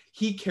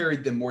he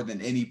carried them more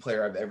than any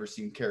player I've ever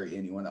seen carry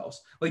anyone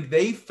else. Like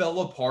they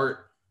fell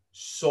apart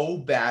so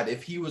bad.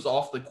 If he was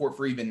off the court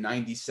for even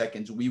 90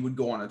 seconds, we would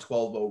go on a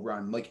 12-0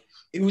 run. Like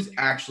it was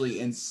actually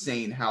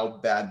insane how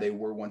bad they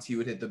were once he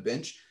would hit the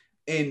bench.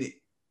 And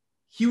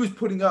he was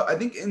putting up, I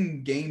think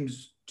in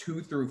games 2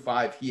 through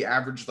 5, he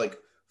averaged like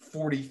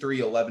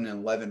 43, 11,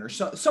 and 11 or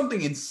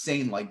something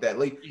insane like that.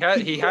 Like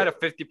he had a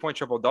 50-point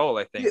triple double,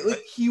 I think. Yeah,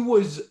 like he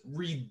was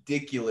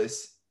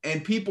ridiculous.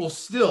 And people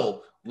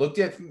still looked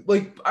at,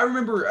 like, I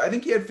remember, I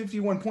think he had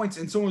 51 points,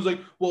 and someone was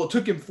like, well, it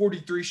took him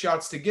 43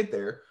 shots to get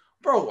there.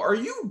 Bro, are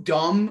you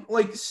dumb?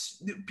 Like,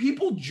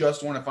 people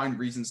just want to find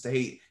reasons to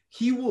hate.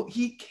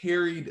 He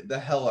carried the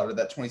hell out of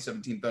that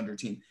 2017 Thunder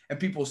team, and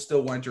people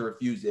still wanted to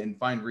refuse it and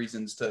find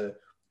reasons to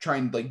try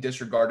and, like,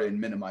 disregard it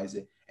and minimize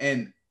it.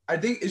 And I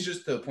think it's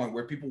just the point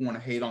where people want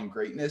to hate on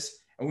greatness,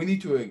 and we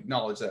need to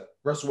acknowledge that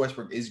Russell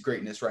Westbrook is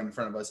greatness right in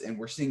front of us, and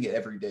we're seeing it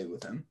every day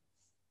with him.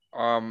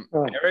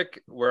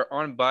 Eric, we're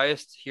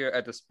unbiased here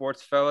at the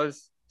Sports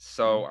Fellas,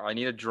 so I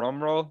need a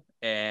drum roll.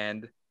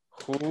 And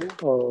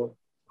who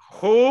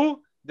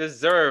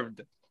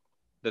deserved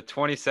the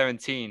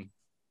 2017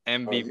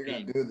 MVP? Oh, you're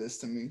gonna do this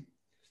to me.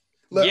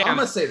 Look, I'm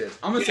gonna say this.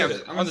 On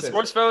the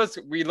Sports Fellas,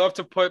 we love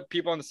to put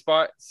people on the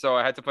spot, so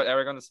I had to put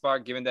Eric on the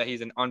spot, given that he's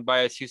an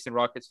unbiased Houston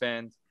Rockets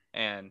fan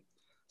and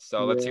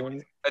So let's see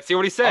Yeah. let's see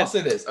what he I'll says.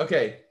 say this.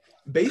 Okay.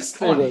 Based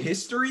Very on good.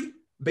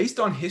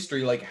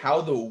 history, like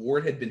how the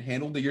award had been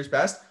handled the years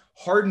past,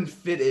 Harden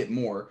fit it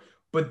more.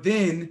 But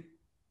then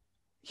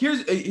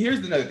here's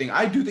another thing.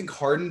 I do think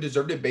Harden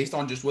deserved it based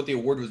on just what the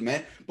award was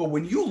meant. But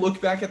when you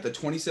look back at the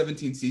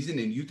 2017 season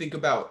and you think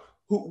about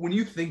when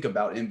you think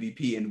about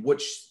MVP and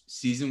which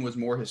season was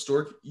more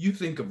historic, you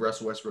think of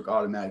Russell Westbrook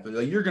automatically.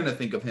 Like you're gonna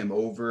think of him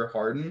over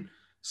Harden.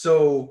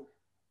 So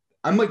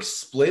I'm like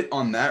split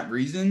on that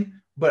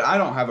reason, but I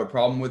don't have a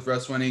problem with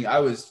Russ winning. I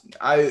was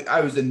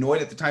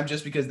annoyed at the time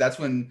just because that's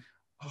when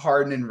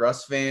Harden and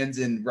Russ fans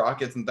and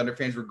Rockets and Thunder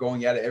fans were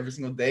going at it every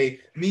single day.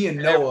 Me and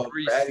Noah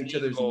Every were at each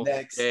other's single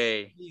necks.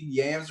 day. Me and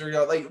Yams were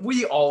like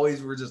we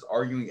always were just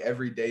arguing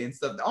every day and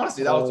stuff.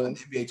 Honestly, that was when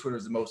NBA Twitter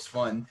was the most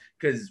fun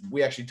because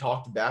we actually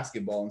talked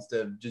basketball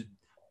instead of just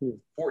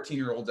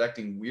 14-year-olds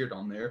acting weird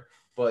on there.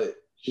 But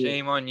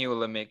Shame on you,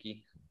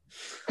 Lamicki.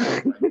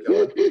 oh my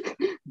God.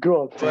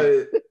 Grow up.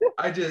 But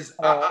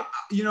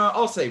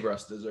I'll say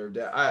Russ deserved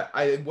it.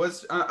 I'm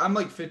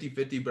like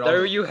 50-50, but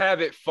there you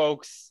have it,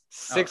 folks.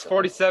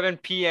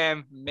 6:47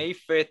 p.m. May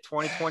 5th,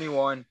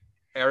 2021.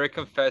 Eric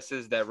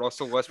confesses that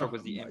Russell Westbrook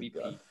was the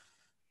MVP.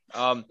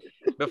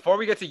 Before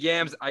we get to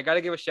Yams, I got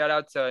to give a shout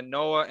out to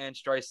Noah and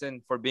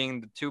Streisand for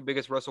being the two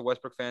biggest Russell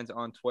Westbrook fans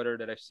on Twitter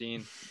that I've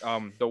seen.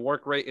 The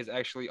work rate is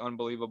actually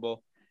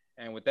unbelievable.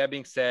 And with that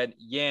being said,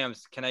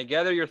 Yams, can I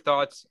gather your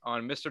thoughts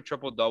on Mr.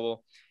 Triple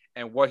Double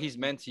and what he's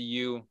meant to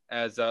you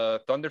as a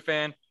Thunder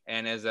fan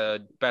and as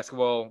a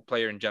basketball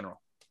player in general?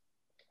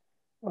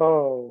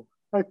 Oh,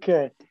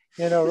 okay.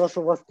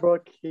 Russell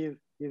Westbrook, he's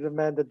a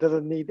man that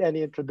doesn't need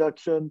any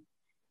introduction.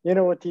 You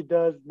know what he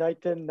does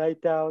night in,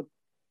 night out.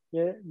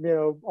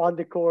 On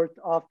the court,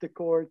 off the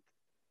court.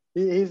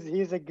 He's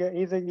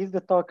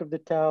the talk of the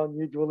town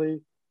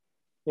usually.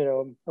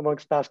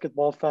 Amongst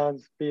basketball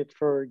fans, be it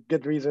for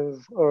good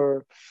reasons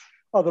or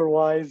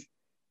otherwise.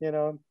 He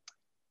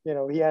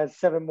has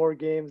 7 more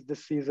games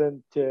this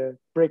season to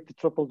break the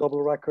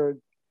triple-double record.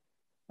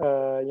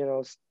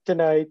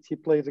 Tonight he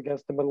plays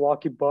against the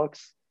Milwaukee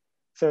Bucks.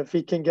 So if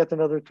he can get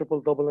another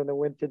triple-double in a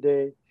win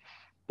today,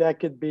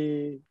 that would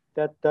be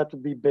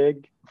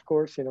big, of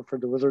course, for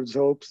the Wizards'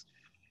 hopes.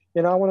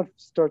 I want to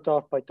start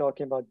off by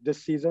talking about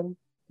this season.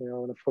 I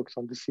want to focus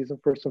on this season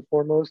first and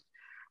foremost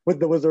with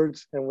the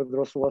Wizards and with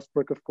Russell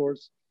Westbrook, of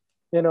course.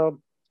 In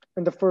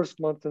the first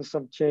month and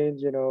some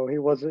change, he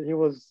was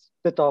a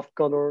bit off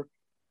color.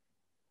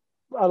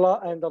 A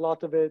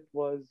lot of it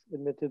was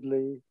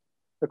admittedly,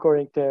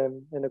 according to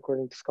him and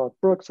according to Scott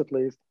Brooks at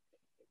least,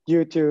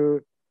 due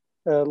to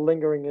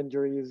lingering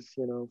injuries,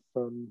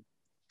 from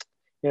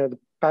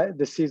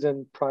the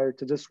season prior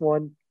to this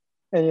one.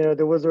 And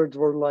the Wizards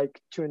were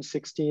like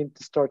 2-16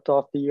 to start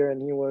off the year,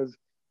 and he was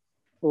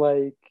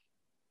like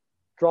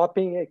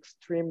dropping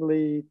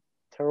extremely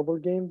terrible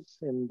games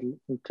in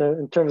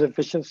terms of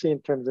efficiency,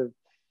 in terms of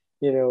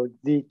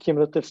the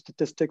cumulative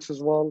statistics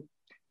as well.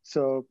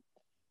 So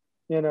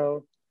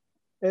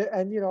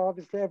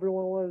obviously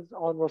everyone was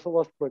on Russell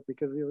Westbrook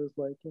because he was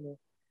like he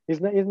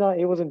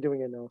wasn't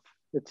doing enough,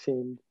 it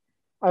seemed.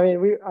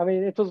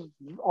 It was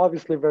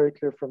obviously very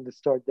clear from the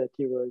start that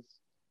he was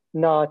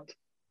not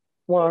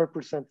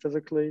 100%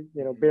 physically,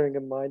 bearing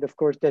in mind, of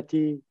course, that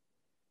he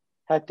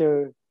had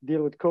to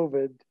deal with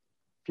COVID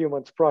a few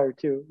months prior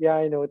to. Yeah,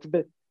 I know it's a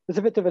bit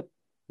of a,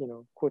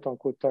 quote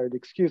unquote tired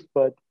excuse,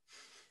 but,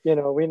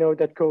 we know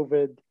that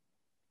COVID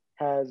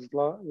has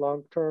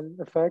long-term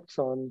effects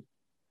on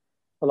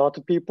a lot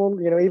of people.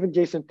 Even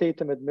Jason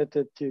Tatum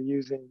admitted to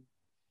using,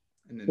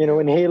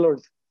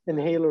 inhalers,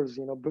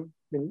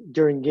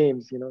 during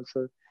games,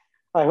 so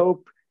I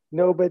hope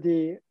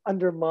nobody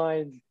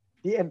undermines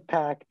the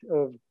impact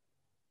of,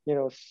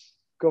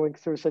 going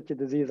through such a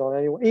disease on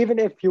anyone. Even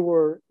if you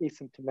were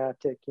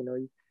asymptomatic,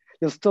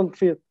 you'll still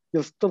feel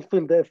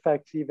the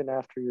effects even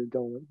after you're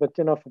done. But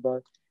enough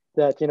about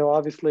that.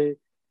 Obviously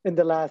in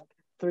the last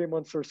 3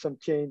 months or some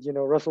change,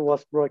 Russell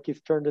Westbrook, he's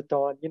turned it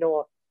on.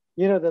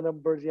 The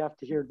numbers, you have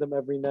to hear them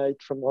every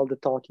night from all the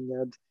talking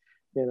heads,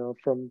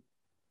 from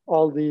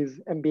all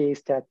these NBA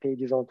stat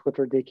pages on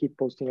Twitter. They keep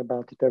posting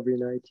about it every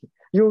night.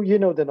 You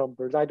know the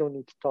numbers. I don't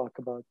need to talk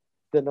about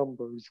the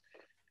numbers.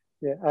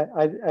 Yeah,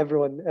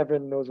 everyone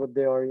knows what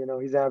they are.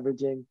 He's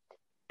averaging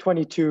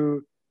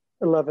 22,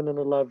 11 and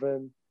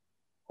 11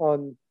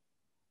 on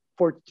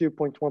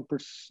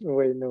 42.1%.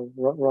 Wait, no,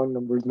 wrong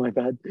numbers. My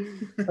bad.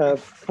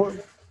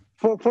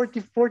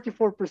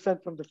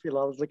 44% from the field.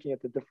 I was looking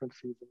at the different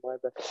season. My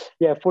bad.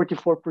 Yeah,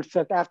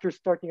 44% after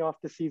starting off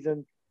the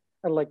season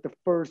and like the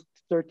first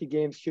 30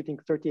 games shooting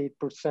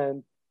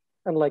 38%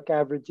 and like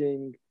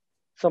averaging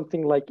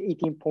something like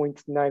 18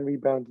 points, 9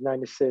 rebounds,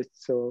 9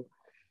 assists. So,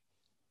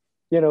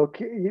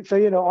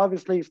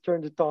 obviously he's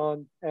turned it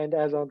on. And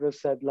as Andres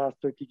said, last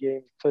 30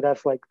 games. So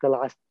that's like the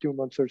last 2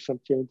 months or some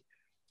change,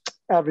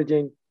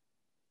 averaging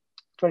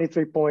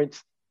 23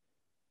 points,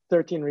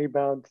 13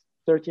 rebounds,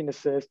 13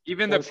 assists.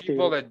 Even the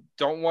people that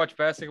don't watch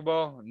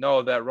basketball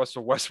know that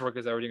Russell Westbrook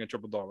is averaging a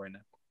triple-double right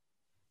now.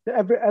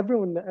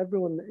 Everyone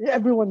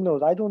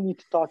knows. I don't need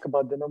to talk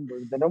about the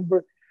numbers.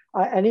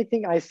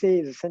 anything I say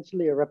is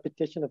essentially a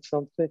repetition of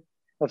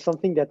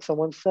something that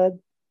someone said,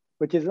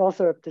 which is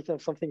also a repetition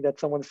of something that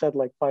someone said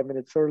like 5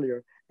 minutes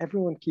earlier.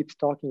 Everyone keeps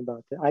talking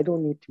about it. I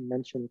don't need to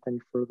mention it any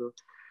further.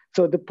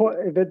 So the point,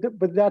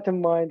 with that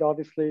in mind,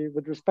 obviously,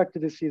 with respect to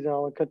this season, I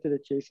will cut to the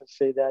chase and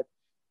say that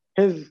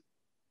his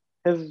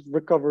his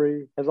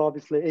recovery has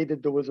obviously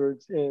aided the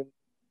Wizards in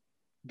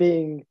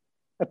being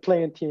a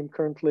playing team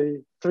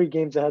currently 3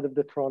 games ahead of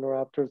the Toronto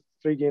Raptors,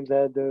 3 games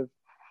ahead of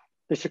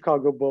the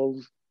Chicago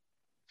Bulls.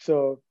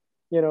 So,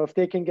 if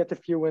they can get a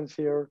few wins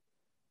here,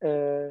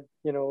 if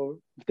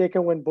they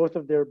can win both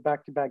of their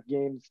back-to-back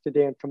games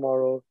today and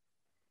tomorrow,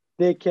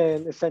 they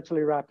can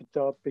essentially wrap it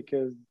up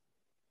because,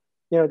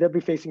 they'll be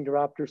facing the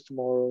Raptors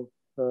tomorrow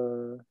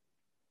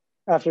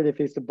after they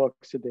face the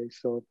Bucks today.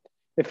 So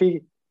if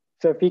he,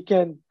 if he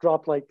can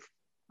drop like,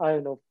 I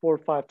don't know, 4 or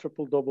 5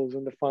 triple doubles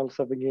in the final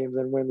 7 games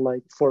and win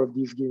like 4 of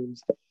these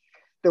games,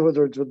 the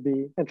Wizards would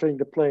be entering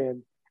the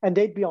play-in, and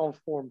they'd be on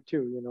form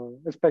too.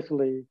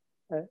 Especially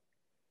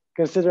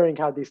considering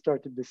how they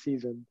started the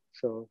season.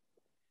 So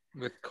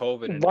with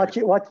COVID and watch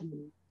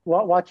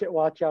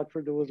out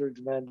for the Wizards,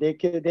 man. They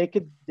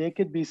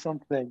could be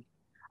something.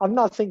 I'm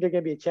not saying they're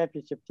gonna be a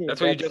championship team. That's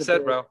what you just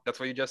said, bro. That's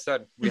what you just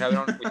said. We have it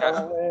on.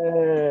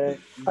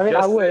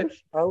 I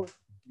wish.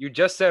 You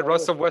just said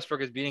Russell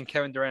Westbrook is beating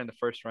Kevin Durant in the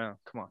first round.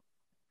 Come on.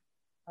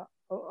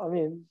 I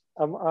mean,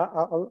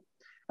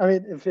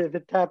 if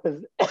it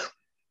happens,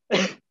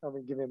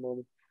 give me a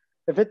moment.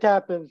 If it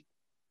happens,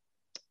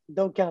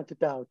 don't count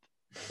it out.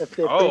 If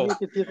they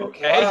make it, don't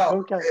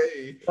count.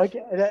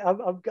 Okay,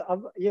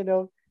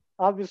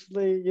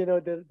 obviously,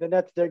 the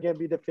Nets, they're gonna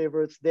be the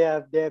favorites. They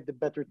have the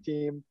better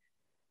team,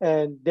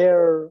 and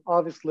they're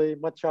obviously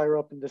much higher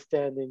up in the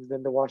standings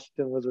than the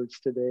Washington Wizards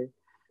today.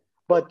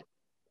 But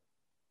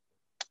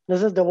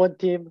this is the one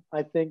team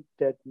I think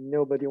that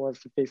nobody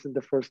wants to face in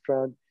the first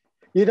round.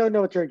 You don't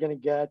know what you're gonna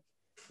get,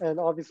 and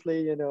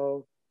obviously,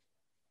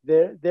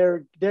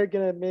 they're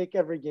gonna make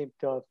every game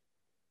tough.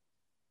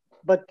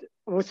 But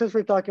since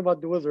we're talking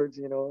about the Wizards,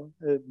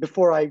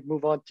 before I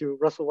move on to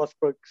Russell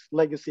Westbrook's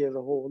legacy as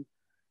a whole,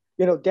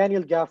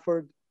 Daniel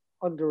Gafford,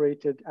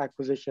 underrated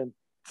acquisition.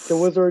 The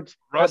Wizards.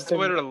 Russ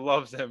Twitter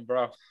loves him,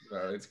 bro.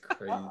 It's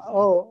crazy.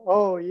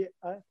 Yeah.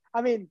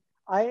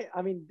 I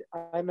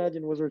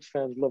imagine Wizards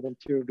fans love him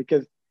too,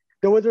 because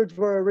the Wizards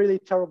were a really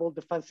terrible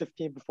defensive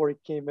team before he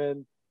came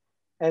in,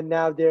 and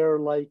now they're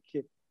like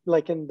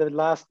in the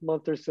last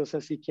month or so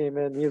since he came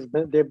in,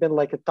 they've been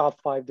like a top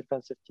 5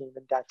 defensive team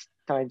in that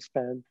time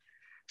span.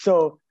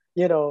 So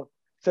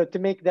so to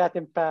make that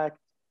impact,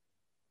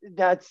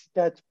 that's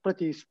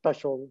pretty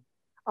special.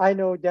 I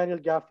know Daniel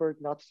Gafford,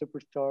 not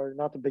superstar,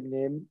 not a big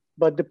name,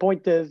 but the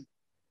point is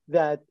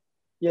that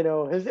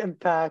his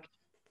impact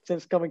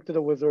since coming to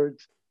the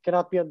Wizards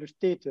cannot be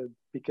understated,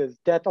 because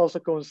that also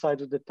coincides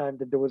with the time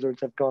that the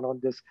Wizards have gone on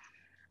this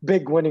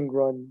big winning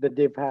run that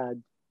they've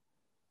had.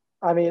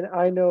 I mean,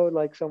 I know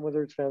like some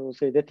Wizards fans will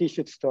say that he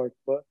should start,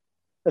 but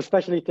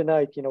especially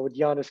tonight, with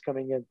Giannis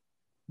coming in.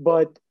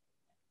 But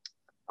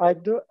I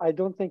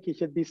don't think he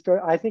should be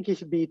start. I think he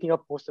should be eating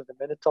up most of the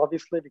minutes,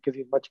 obviously, because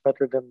he's much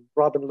better than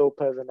Robin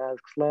Lopez and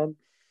Alex Len.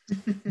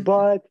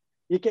 But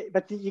you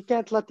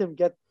can't let him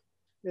get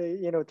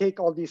take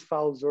all these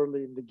fouls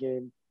early in the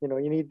game.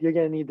 You're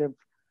gonna need him.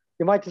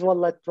 You might as well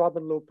let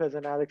Robin Lopez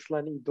and Alex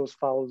Len eat those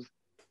fouls,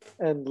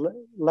 and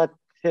let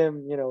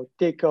him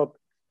take up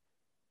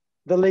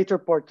the later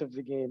part of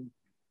the game.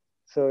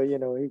 So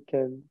he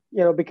can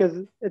because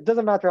it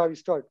doesn't matter how you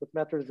start. What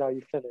matters is how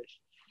you finish.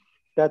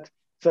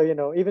 So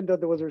even though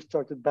the Wizards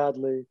started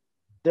badly,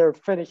 they're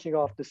finishing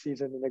off the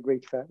season in a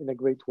great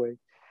way.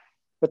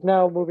 But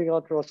now moving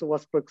on to Russell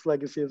Westbrook's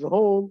legacy as a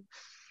whole,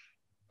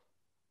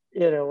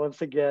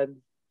 once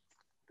again,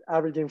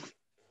 averaging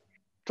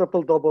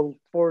triple-double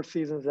 4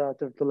 seasons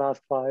out of the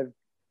last 5,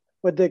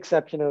 with the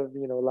exception of,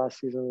 last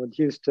season with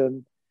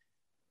Houston.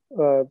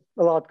 A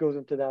lot goes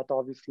into that,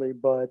 obviously,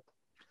 but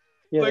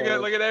look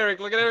at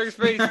Eric. Look at Eric's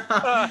face.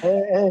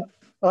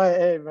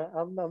 Hey, man,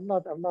 I'm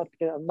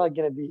not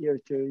gonna be here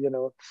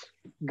to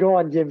go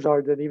on James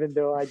Harden, even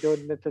though I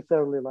don't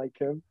necessarily like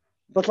him.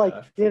 But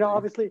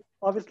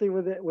obviously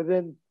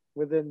within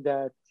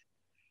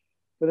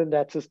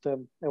that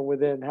system and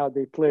within how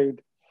they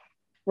played,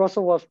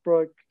 Russell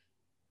Westbrook,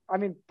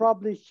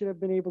 probably should have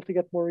been able to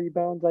get more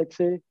rebounds, I'd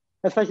say,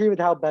 especially with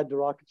how bad the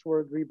Rockets were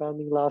at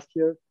rebounding last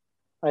year.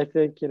 I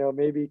think,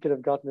 maybe he could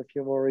have gotten a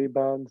few more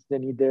rebounds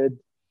than he did.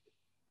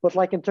 But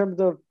in terms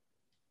of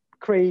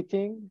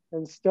creating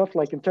and stuff,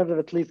 in terms of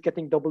at least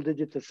getting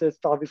double-digit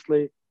assists,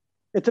 obviously,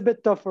 it's a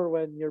bit tougher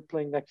when you're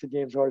playing next to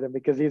James Harden,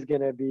 because he's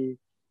going to be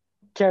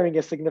carrying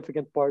a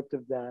significant part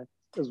of that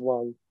as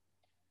well.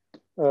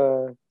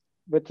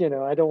 But,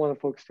 I don't want to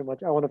focus too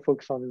much. I want to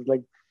focus on is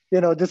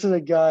this is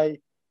a guy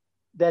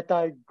that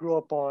I grew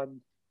up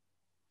on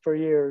for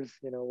years,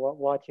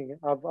 watching.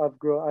 I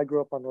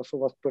grew up on Russell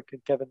Westbrook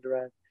and Kevin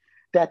Durant.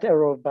 That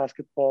era of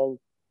basketball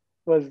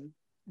was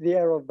the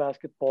era of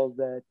basketball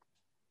that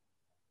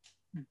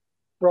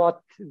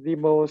brought the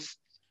most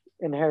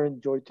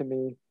inherent joy to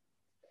me.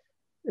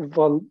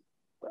 Well,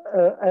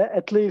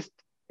 at least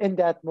in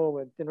that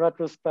moment. In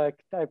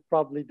retrospect, I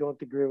probably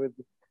don't agree with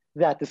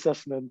that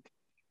assessment.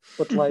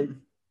 But like,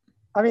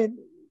 I mean,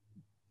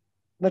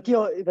 but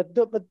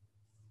but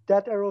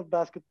that era of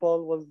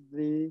basketball was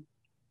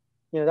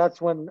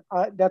that's when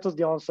that was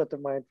the onset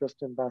of my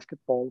interest in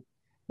basketball.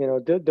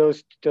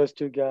 Those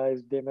two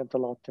guys, they meant a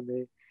lot to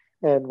me,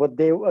 and what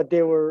they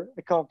were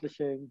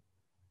accomplishing,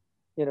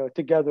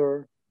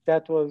 together,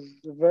 that was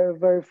a very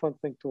very fun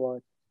thing to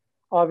watch.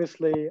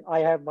 Obviously, I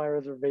have my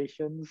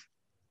reservations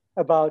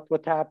about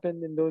what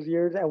happened in those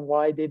years and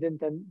why they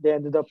didn't. They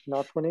ended up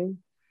not winning.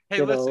 Hey,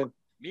 You listen, know,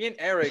 me and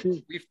Eric,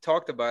 we've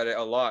talked about it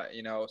a lot,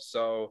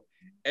 So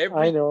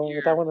I know,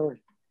 but I want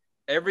to.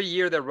 every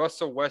year that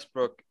Russell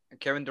Westbrook,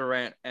 Kevin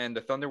Durant, and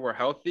the Thunder were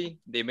healthy,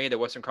 they made the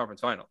Western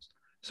Conference Finals.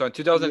 So in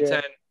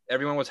 2010, Yeah.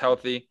 everyone was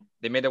healthy.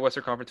 They made the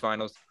Western Conference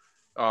Finals.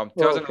 Well,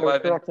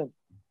 2011,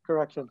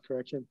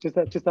 correction.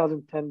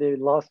 2010, they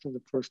lost in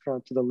the first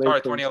round to the sorry,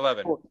 Lakers.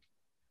 2011. Oh,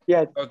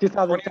 yeah, So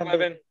 2010.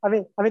 2011,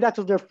 I mean, that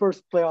was their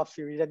first playoff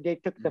series, and they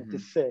took them to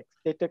Mhm. 6.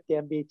 They took the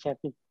NBA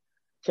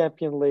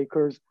champion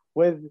Lakers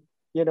with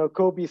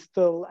Kobe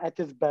still at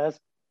his best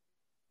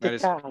to that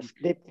is task.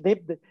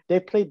 They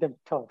played them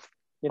tough.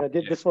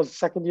 This was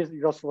second year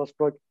Russell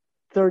Westbrook,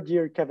 third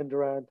year Kevin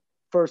Durant,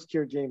 first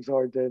year James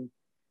Harden,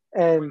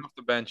 coming and off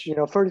the bench.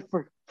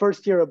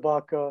 first year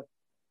Ibaka,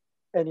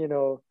 and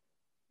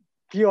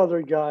few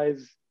other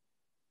guys.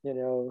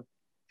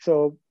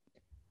 So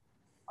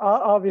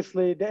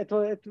obviously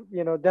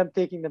them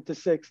taking them to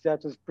 6,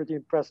 that was pretty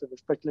impressive,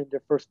 especially in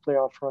their first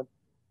playoff run,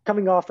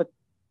 coming off a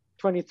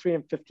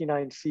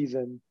 23-59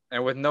 season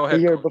And with no the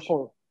head year coach.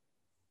 before,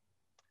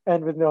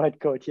 and with no head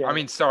coach. Yeah, I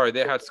mean, sorry,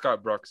 they had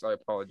Scott Brooks. I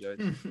apologize.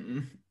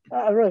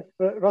 right.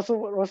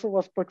 Russell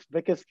Westbrook's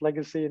biggest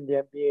legacy in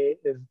the NBA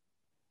is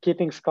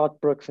keeping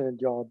Scott Brooks in a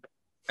job.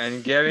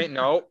 And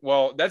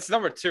well, that's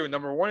number 2.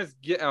 Number 1 is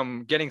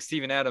getting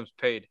Steven Adams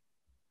paid.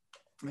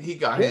 He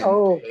got him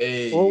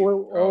paid. We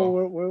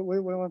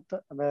want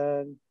to,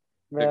 man.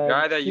 The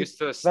guy that used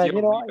to steal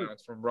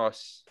rebounds from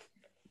Russ.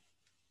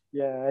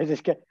 Yeah, I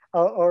just get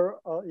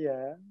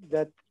yeah,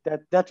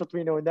 that's what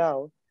we know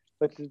now,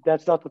 but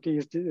that's not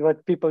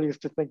what people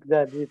used to think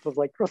then. It was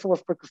like Russell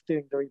Westbrook was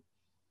stealing the rebound.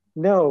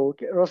 No,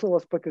 Russell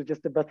Westbrook is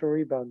just a better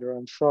rebounder.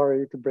 I'm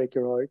sorry to break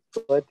your heart,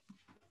 but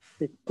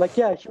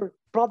yeah, sure,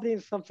 probably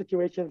in some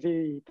situations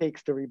he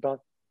takes the rebound,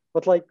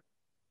 but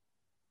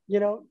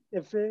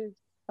if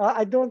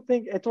I don't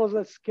think it was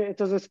a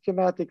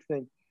schematic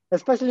thing,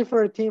 especially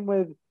for a team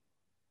with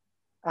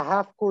a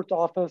half-court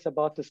offense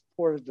about as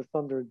poor as the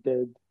Thunder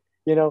did.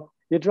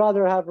 You'd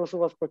rather have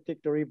Russell Westbrook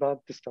take the rebound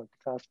to start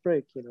the fast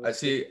break. I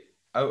see.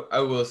 I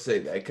will say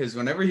that because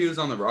whenever he was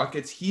on the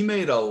Rockets, he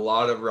made a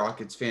lot of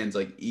Rockets fans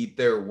eat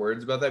their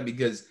words about that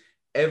because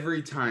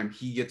every time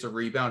he gets a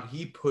rebound,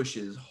 he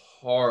pushes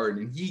hard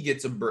and he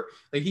gets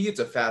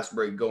a fast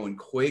break going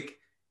quick,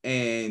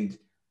 and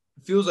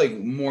feels like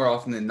more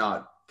often than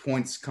not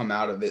points come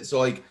out of it.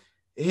 So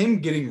him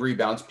getting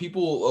rebounds, a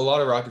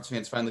lot of Rockets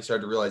fans finally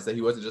started to realize that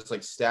he wasn't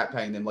just stat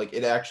padding them.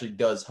 It actually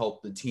does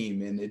help the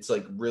team, and it's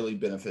really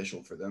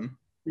beneficial for them.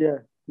 Yeah,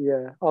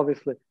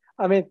 obviously.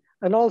 I mean,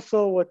 and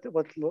also what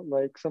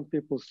some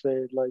people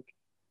say,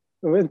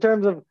 in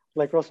terms of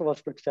Russell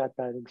Westbrook stat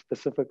padding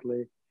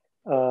specifically,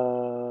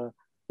 and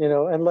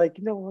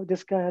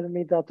this guy hasn't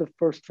made out the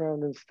first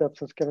round and stuff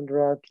since Kevin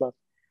Durant left.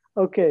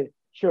 Okay,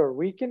 sure,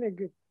 we can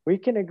agree. We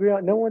can agree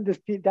on no one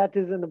dispute that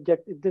is an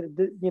objective,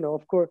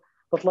 of course,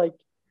 but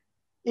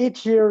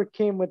each year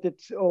came with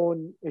its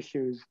own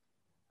issues.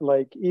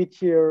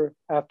 Each year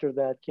after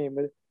that came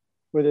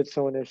with its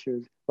own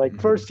issues.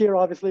 First year,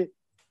 obviously,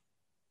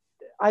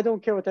 I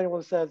don't care what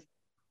anyone says.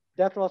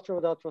 That roster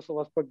without Russell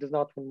Westbrook does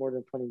not win more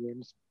than 20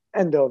 games.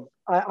 End of.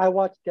 I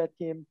watched that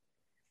team.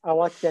 I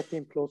watched that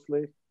team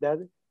closely.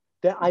 You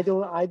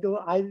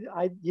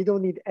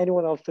don't need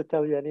anyone else to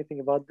tell you anything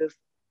about this.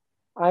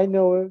 I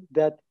know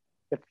that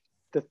if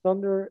the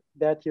Thunder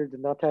that year did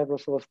not have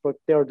Russell Westbrook,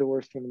 they're the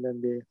worst team in the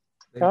NBA.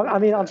 I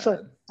mean, I'm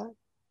sorry.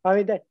 I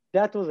mean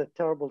that was a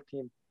terrible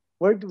team.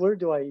 Where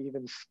do I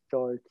even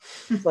start?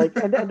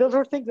 And those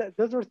are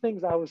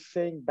things I was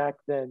saying back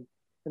then,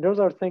 and those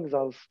are things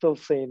I'll still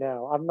say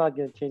now. I'm not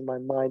going to change my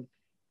mind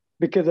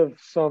because of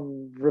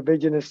some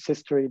revisionist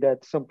history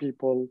that some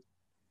people,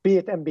 be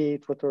it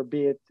NBA Twitter,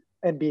 be it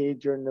NBA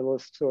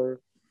journalists, or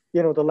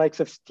the likes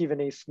of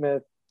Stephen A.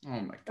 Smith. Oh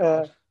my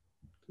god.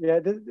 Yeah,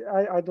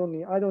 I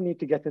don't need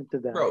to get into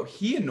that. Bro,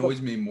 he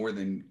annoys me more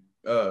than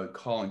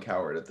Colin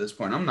Cowherd at this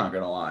point. I'm not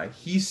gonna lie.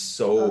 He's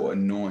so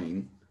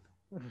annoying.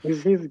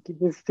 He's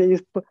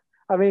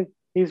I mean,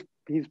 he's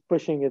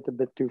pushing it a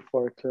bit too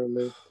far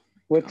clearly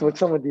with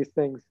some of these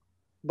things,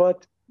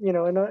 but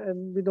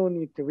and we don't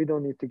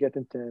need to get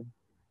into him.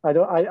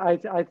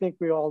 I think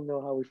we all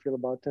know how we feel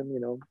about him.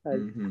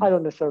 I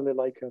don't necessarily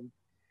like him,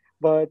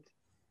 but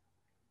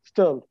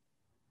still,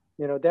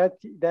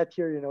 that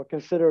year,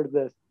 consider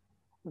this.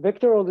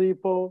 Victor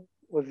Oladipo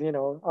was,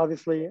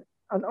 obviously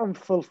an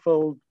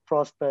unfulfilled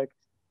prospect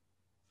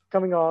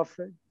coming off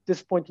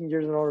disappointing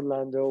years in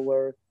Orlando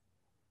where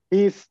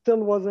he still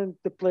wasn't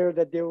the player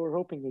that they were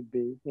hoping he'd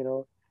be. You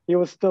know, he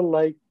was still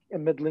like a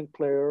middling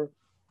player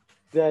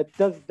that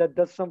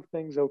does some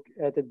things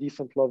at a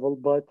decent level,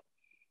 but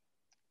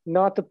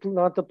not the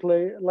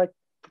play like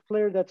a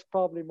player that's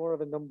probably more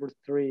of a number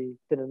three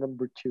than a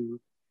number two.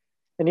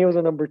 And he was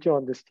a number two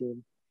on this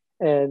team.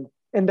 And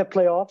in the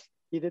playoffs,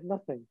 he did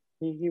nothing.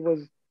 He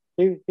was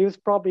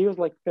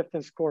like fifth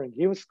in scoring.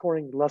 He was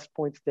scoring less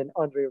points than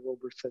Andre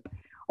Robertson.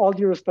 All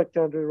due respect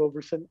to Andre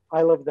Robertson,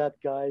 I love that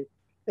guy.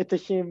 It's a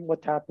shame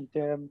what happened to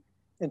him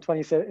in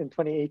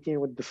 2018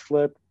 with the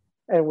slip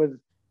and with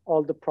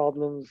all the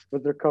problems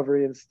with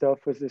recovery and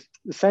stuff. Was this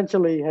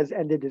essentially has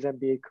ended his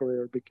NBA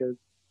career because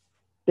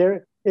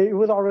there it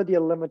was already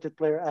a limited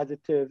player as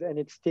it is, and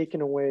it's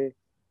taken away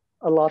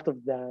a lot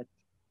of that.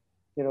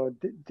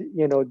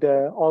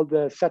 The all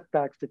the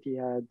setbacks that he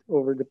had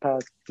over the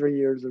past 3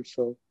 years or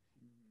so.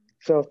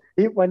 So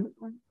when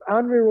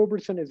Andre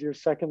Robertson is your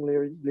second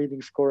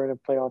leading scorer in a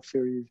playoff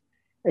series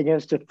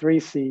against a 3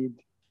 seed,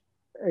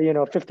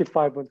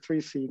 55-win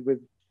 3 seed with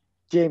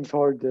James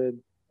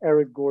Harden,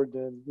 Eric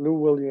Gordon, Lou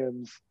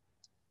Williams,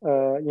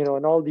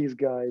 and all these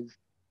guys.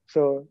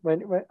 So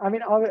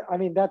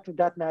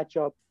that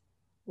matchup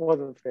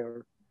wasn't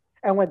fair.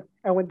 And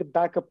when the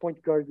backup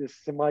point guard is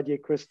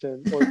Samaje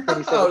Kristen or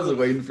 2017, I was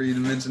waiting for you to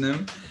mention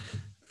him.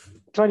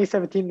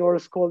 2017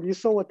 Norris Cole, you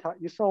saw what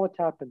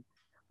happened.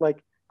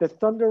 Like the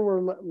Thunder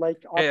were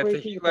like operating. Hey,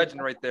 that's a huge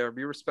legend right there.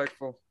 Be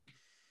respectful.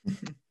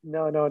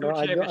 No. I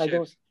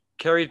don't.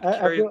 Carried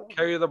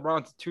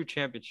LeBron to 2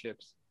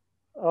 championships.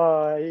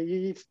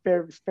 You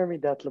spare me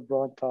that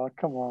LeBron talk.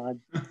 Come on,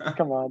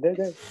 come on,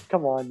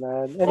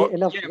 man.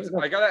 Enough.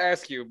 I gotta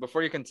ask you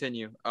before you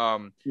continue.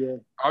 Yeah.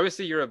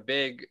 Obviously, you're a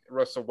big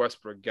Russell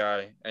Westbrook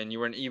guy, and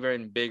you're an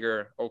even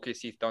bigger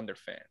OKC Thunder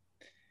fan.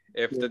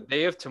 If the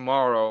day of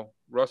tomorrow,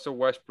 Russell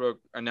Westbrook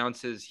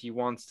announces he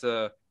wants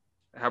to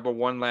have a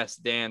one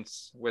last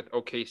dance with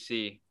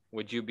OKC,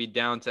 would you be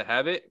down to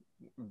have it,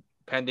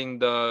 pending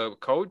the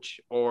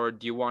coach, or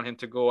do you want him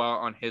to go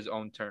out on his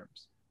own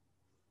terms?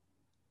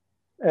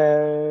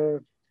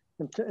 And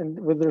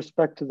with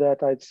respect to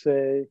that, I'd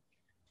say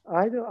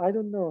I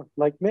don't know.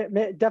 Like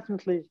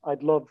definitely,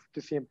 I'd love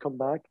to see him come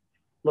back.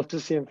 Love to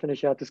see him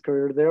finish out his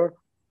career there.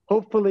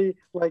 Hopefully,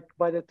 like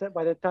by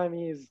the time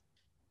he's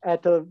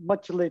at a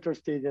much later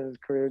stage in his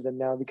career than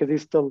now, because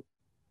he's still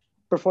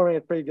performing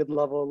at pretty good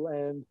level.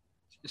 And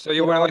so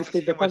you would like to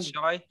see him with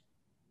Shai?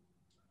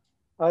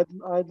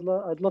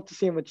 I'd love to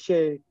see him with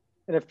Shea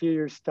in a few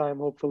years' time.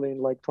 Hopefully,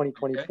 in like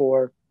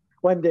 2024,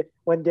 when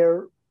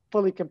they're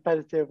fully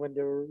competitive, when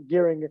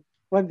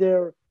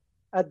they're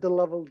at the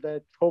level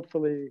that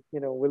hopefully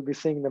we'll be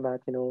seeing them at.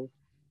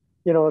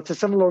 It's a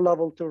similar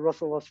level to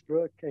Russell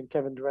Westbrook and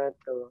Kevin Durant.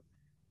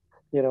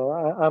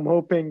 I'm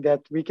hoping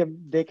that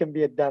they can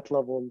be at that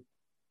level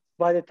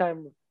by the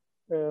time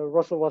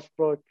Russell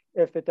Westbrook,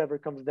 if it ever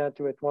comes down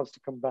to it, wants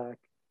to come back.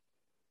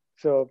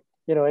 So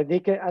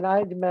and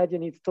I'd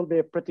imagine he'd still be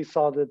a pretty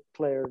solid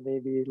player,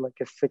 maybe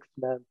like a sixth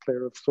man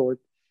player of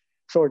sorts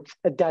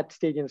at that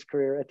stage in his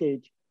career at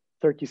age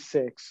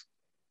 36.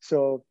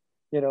 So,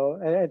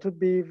 and it would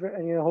be,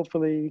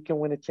 hopefully he can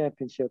win a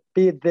championship,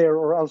 be it there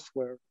or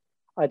elsewhere.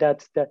 I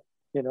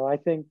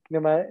think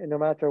no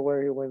matter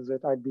where he wins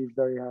it, I'd be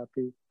very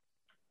happy.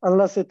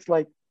 Unless it's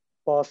like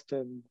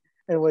Boston,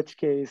 in which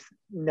case,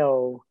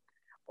 no.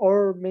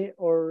 Or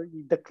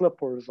the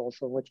Clippers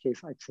also, in which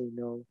case I'd say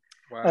no.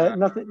 Wow.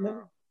 Nothing.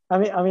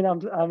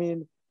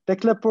 The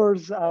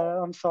Clippers.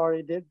 I'm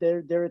sorry,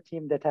 they're a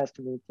team that has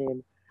to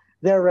maintain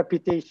their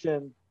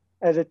reputation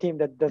as a team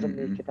that doesn't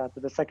make it out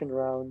to the second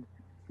round.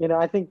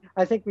 I think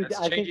we. That's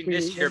I changing think we,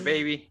 this year,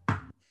 baby.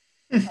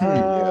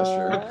 Yeah,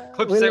 sure.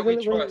 Clips that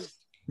we trust.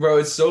 Bro,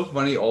 it's so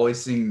funny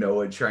always seeing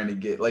Noah trying to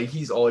get, like,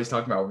 he's always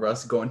talking about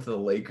Russ going to the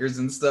Lakers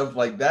and stuff.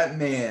 Like, that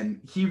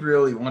man, he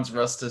really wants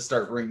Russ to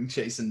start ring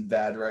chasing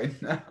bad right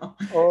now.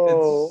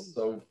 Oh, it's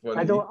so funny.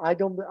 I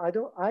feel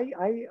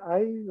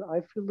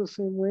the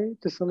same way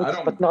to some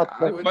extent, but not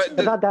I don't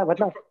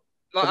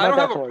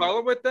have a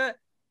problem with that.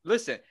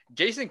 Listen,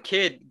 Jason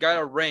Kidd got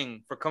a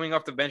ring for coming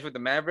off the bench with the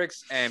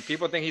Mavericks, and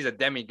people think he's a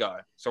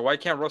demigod. So why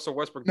can't Russell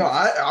Westbrook? No,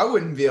 I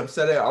wouldn't be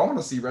upset. I want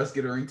to see Russ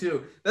get a ring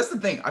too. That's the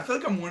thing. I feel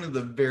like I'm one of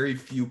the very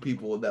few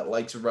people that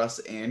likes Russ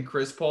and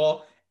Chris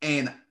Paul,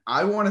 and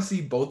I want to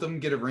see both of them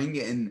get a ring.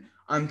 And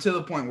I'm to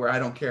the point where I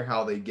don't care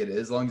how they get it,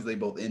 as long as they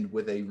both end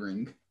with a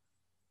ring.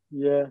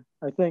 Yeah,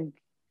 I think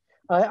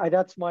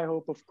that's my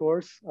hope, of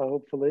course.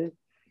 Hopefully.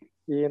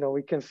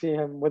 We can see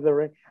him with the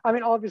ring. I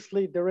mean,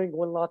 obviously, the ring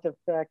will not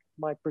affect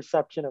my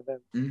perception of him.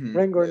 Mm-hmm.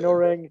 Ring or no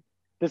ring,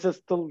 this is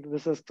still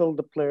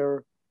the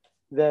player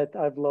that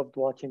I've loved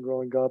watching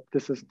growing up.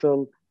 This is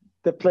still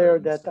the player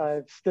that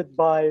I've stood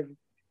by,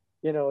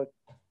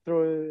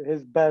 through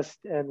his best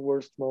and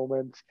worst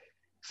moments.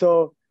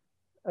 So,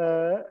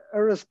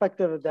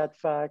 irrespective of that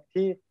fact,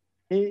 he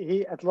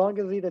as long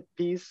as he's at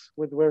peace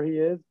with where he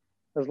is,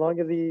 as long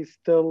as he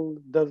still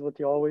does what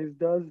he always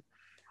does,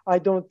 I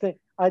don't think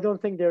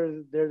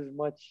there's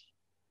much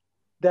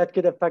that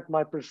could affect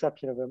my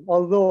perception of him.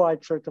 Although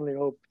I'd certainly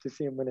hope to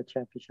see him win a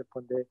championship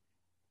one day.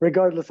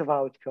 regardless of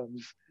how it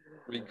comes.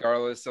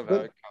 Regardless of how it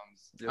comes.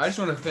 Yes. I just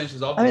want to finish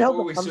this off. I mean,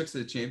 before we switch to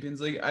the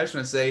Champions League, I just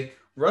want to say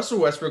Russell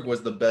Westbrook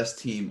was the best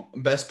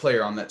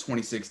player on that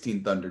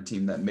 2016 Thunder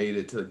team that made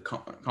it to the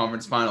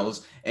conference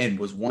finals and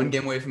was one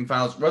game away from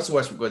finals. Russell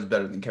Westbrook was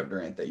better than Kevin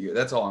Durant that year.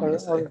 That's all I'm going to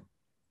say.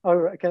 All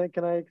right.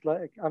 Can I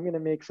I'm going to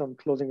make some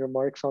closing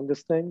remarks on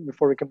this thing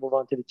before we can move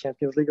on to the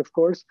Champions League, of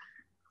course.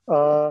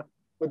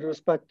 With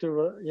respect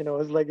to,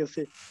 his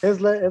legacy,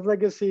 his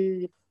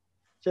legacy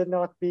should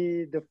not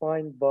be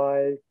defined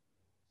by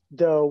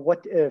the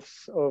what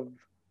ifs of,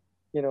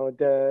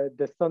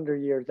 the Thunder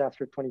years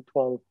after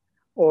 2012,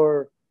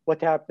 or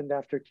what happened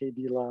after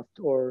KD left,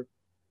 or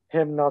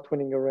him not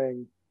winning a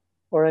ring,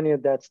 or any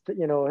of that.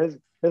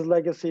 His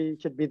legacy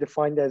should be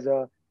defined as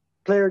a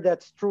player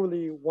that's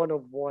truly one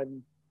of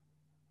one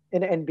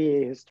in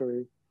NBA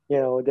history.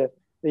 The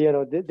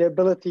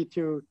ability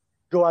to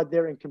go out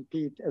there and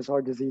compete as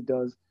hard as he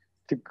does,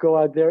 to go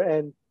out there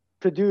and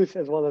produce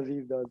as well as he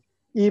does,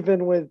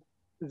 even with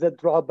the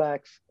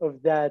drawbacks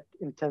of that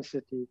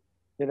intensity,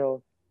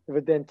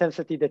 with the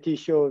intensity that he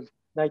shows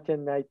night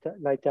in, night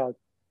out.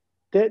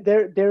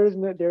 There is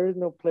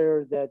no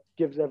player that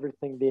gives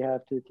everything they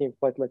have to the team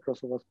quite like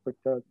Russell Westbrook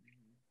does,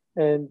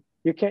 and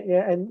you can't.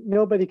 Yeah, and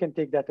nobody can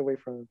take that away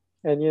from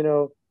him.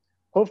 And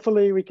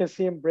hopefully we can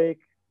see him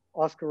break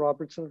Oscar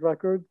Robertson's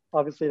record.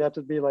 Obviously, that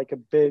would be like a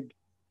big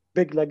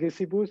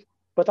legacy boost.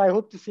 But I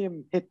hope to see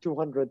him hit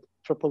 200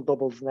 triple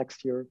doubles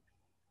next year.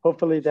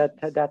 Hopefully that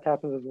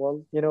happens as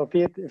well.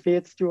 If he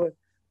hits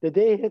the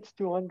day he hits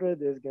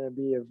 200 is going to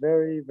be a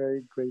very,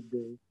 very great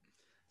day.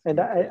 And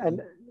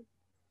and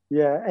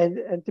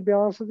to be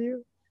honest with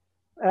you,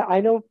 I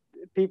know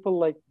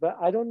people but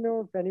I don't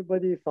know if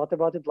anybody thought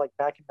about it like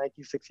back in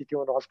 1962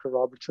 when Oscar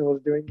Robertson was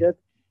doing it.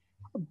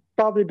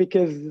 Probably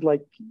because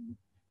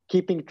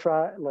keeping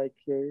track,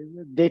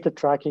 data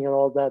tracking and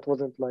all that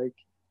wasn't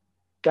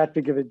that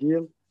big of a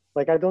deal.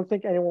 I don't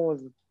think anyone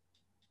was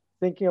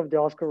thinking of the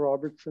Oscar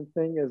Robertson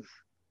thing as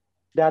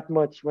that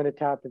much when it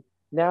happened.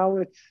 Now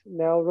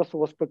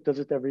Russell Westbrook does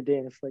it every day,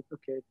 and it's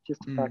okay, it's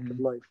just a fact of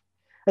life.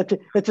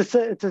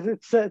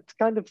 It's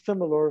kind of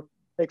similar,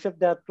 except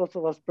that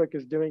Russell Westbrook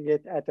is doing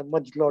it at a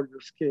much larger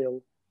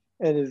scale,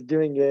 and is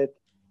doing it,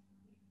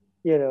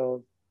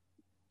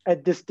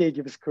 at this stage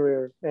of his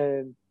career.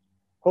 And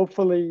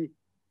hopefully,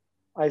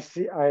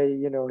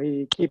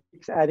 he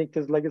keeps adding to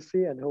his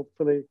legacy, and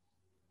hopefully,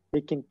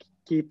 he can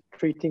keep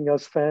treating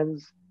us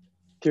fans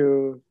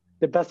to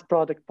the best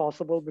product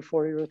possible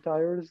before he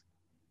retires.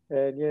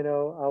 And,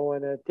 I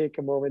want to take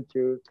a moment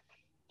to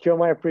show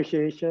my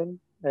appreciation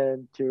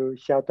and to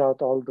shout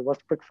out all the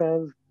Westbrook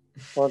fans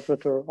on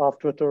Twitter, off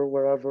Twitter,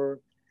 wherever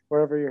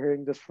you're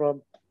hearing this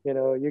from.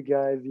 You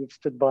guys, you've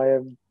stood by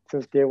him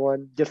since day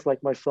one, just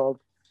like myself.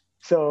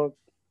 So,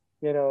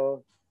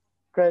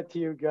 credit to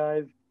you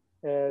guys.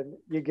 And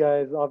you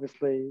guys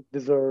obviously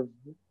deserve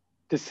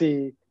to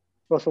see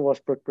Russell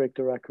Westbrook break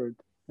the record.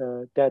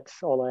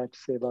 That's all I have to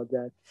say about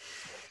that.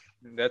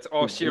 That's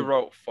all she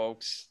wrote,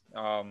 folks.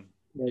 Shout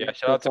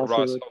out to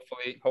Russ.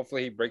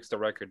 Hopefully he breaks the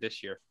record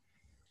this year.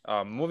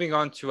 Moving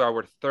on to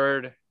our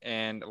third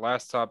and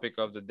last topic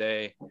of the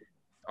day.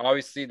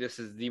 Obviously, this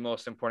is the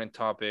most important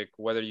topic,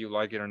 whether you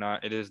like it or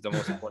not. It is the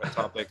most important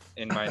topic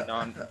in my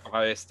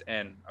non-biased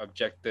and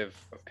objective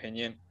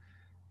opinion.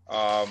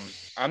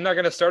 I'm not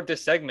gonna start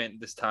this segment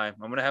this time.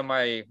 I'm gonna have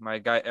my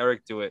guy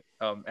Eric do it.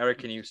 Eric,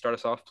 can you start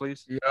us off,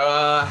 please?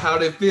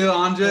 How'd it feel,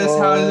 Andres?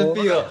 How does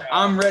it feel?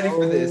 I'm ready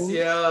for this.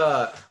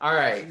 Yeah. All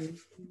right.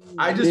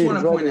 I just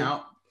want to point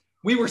out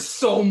we were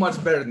so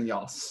much better than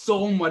y'all.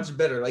 So much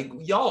better.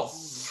 Y'all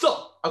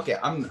suck. Okay,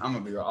 I'm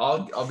gonna be real.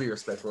 I'll be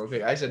respectful.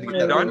 Okay, I just had to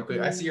get that real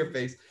quick. I see your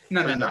face.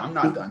 No, I'm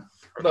not done.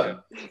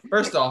 Look,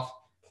 first off,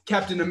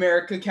 Captain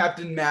America,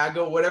 Captain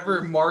MAGA,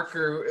 whatever Mark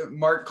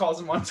calls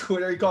him on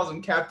Twitter, he calls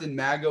him Captain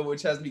MAGA,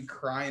 which has me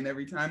crying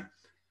every time.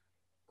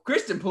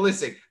 Christian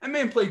Pulisic, that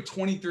man played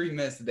 23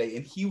 minutes today,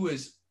 and he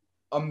was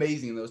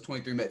amazing in those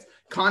 23 minutes.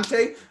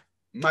 Conte,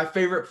 my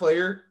favorite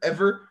player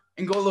ever,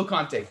 N'Golo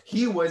Conte,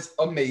 he was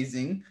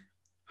amazing.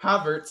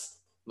 Havertz,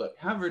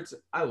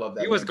 I love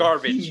that. He was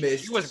garbage. He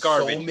missed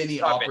so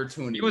many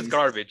opportunities. He was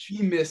garbage.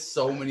 He missed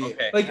so many.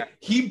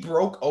 He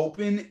broke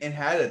open and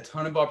had a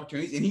ton of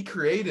opportunities, and he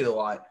created a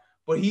lot,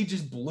 but he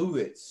just blew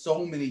it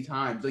so many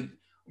times.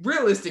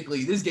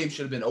 Realistically, this game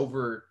should have been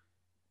over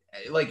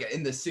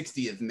in the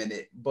 60th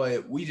minute,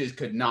 but we just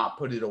could not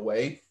put it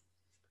away.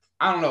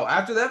 I don't know.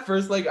 After that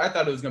first leg, I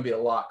thought it was going to be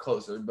a lot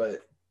closer, but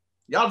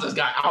y'all just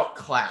got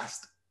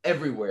outclassed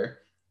everywhere.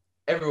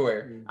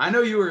 I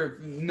know you were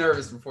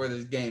nervous before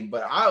this game,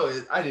 but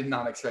I did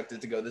not expect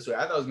it to go this way.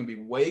 I thought it was going to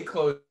be way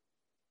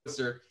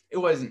closer. It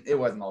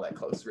wasn't all that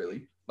close,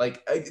 really.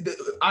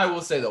 I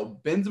will say, though,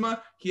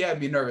 Benzema, he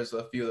had me nervous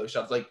with a few of those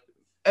shots.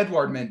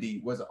 Edouard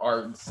Mendy was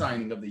our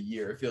signing of the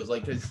year, it feels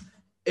like, because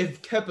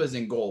if Kepa's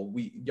in goal,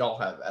 y'all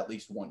have at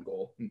least one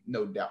goal,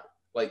 no doubt.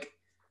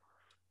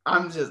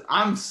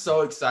 I'm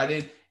so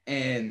excited,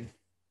 and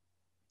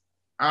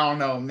I don't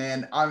know,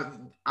 man.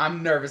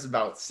 I'm nervous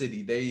about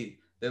City.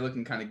 They're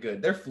looking kind of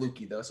good. They're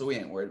fluky though, so we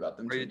ain't worried about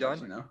them. Are you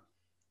done?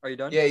 Are you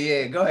done?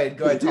 Yeah. Go ahead.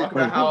 Talk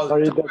about Are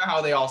you done?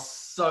 how they all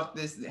suck.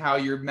 How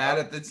you're mad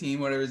at the team.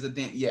 Whatever's the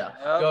thing. Yeah.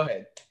 Yep. Go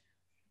ahead.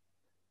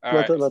 All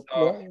right. So,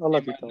 I'll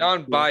let in you my talk.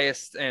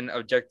 non-biased and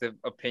objective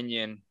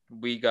opinion,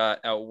 we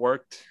got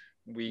outworked.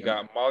 We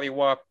got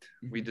mollywopped.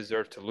 We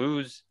deserve to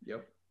lose.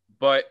 Yep.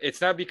 But it's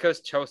not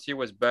because Chelsea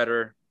was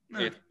better.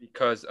 It's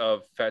because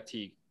of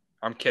fatigue.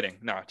 I'm kidding.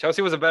 No,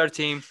 Chelsea was a better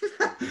team.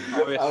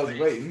 I was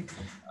waiting.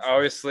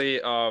 Obviously.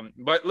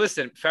 But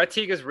listen,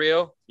 fatigue is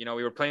real. You know,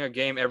 we were playing a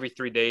game every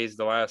 3 days.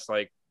 The last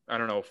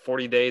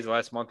 40 days, the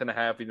last month and a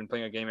half, we've been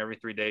playing a game every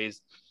 3 days.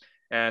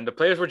 And the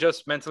players were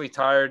just mentally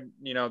tired.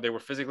 You know, they were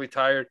physically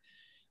tired.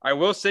 I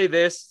will say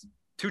this.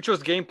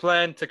 Tuchel's game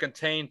plan to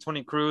contain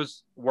Toni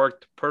Kroos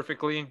worked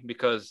perfectly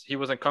because he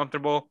wasn't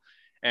comfortable.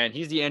 And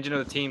he's the engine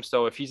of the team.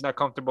 So if he's not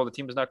comfortable, the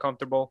team is not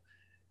comfortable.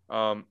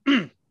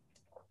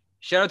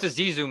 Shout out to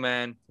Zizou,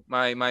 man.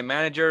 My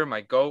manager,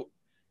 my GOAT.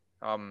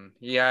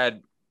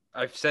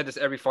 I've said this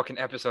every fucking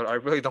episode. I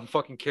really don't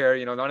fucking care.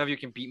 You know, none of you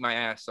can beat my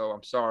ass. So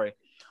I'm sorry.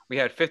 We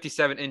had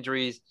 57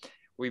 injuries.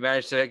 We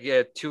managed to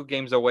get 1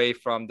 game away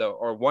from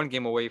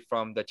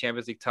the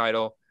Champions League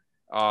title.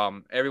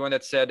 Everyone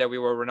that said that we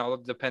were a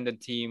Ronaldo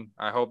dependent team,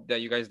 I hope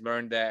that you guys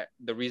learned that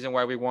the reason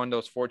why we won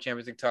those 4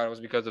 Champions League titles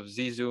was because of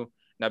Zizou,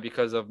 not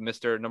because of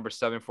Mr. number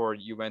 7 for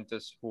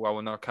Juventus, who I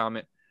will not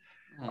comment.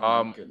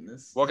 Oh my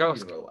goodness. What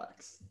else?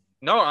 Relax.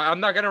 No, I'm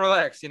not gonna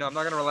relax. You know, I'm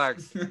not gonna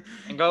relax.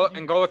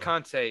 N'Golo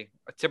Kante,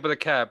 a tip of the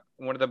cap,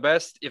 one of the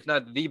best, if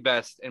not the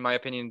best, in my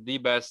opinion, the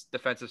best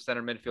defensive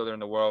center midfielder in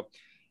the world.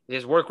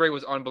 His work rate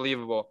was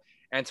unbelievable.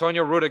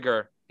 Antonio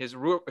Rudiger, his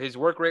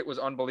work rate was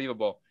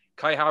unbelievable.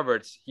 Kai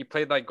Havertz, he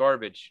played like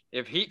garbage.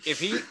 If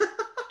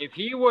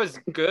he was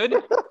good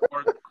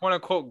or quote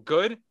unquote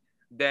good,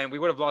 then we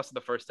would have lost in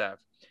the first half.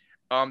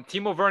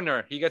 Timo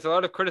Werner, he gets a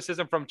lot of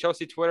criticism from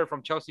Chelsea Twitter,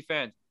 from Chelsea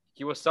fans.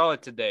 He was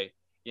solid today.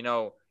 You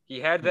know, he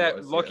had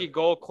that lucky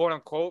goal, quote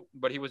unquote,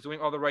 but he was doing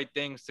all the right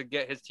things to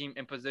get his team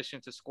in position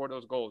to score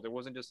those goals. It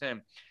wasn't just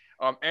him.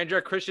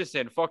 Andrea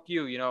Christensen, fuck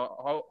you. You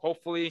know,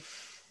 hopefully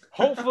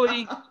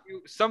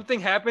something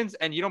happens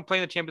and you don't play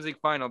in the Champions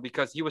League final,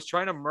 because he was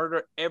trying to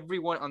murder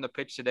everyone on the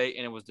pitch today,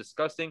 and it was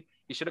disgusting.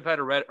 He should have had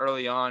a red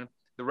early on.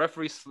 The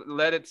referee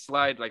let it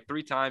slide like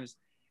 3 times,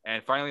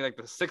 and finally, like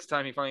the 6th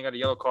time, he finally got a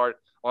yellow card.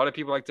 A lot of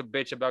people like to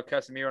bitch about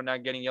Casemiro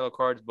not getting yellow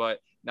cards, but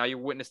now you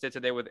witnessed it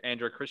today with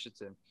Andrea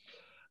Christensen.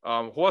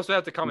 Who else do I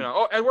have to comment on?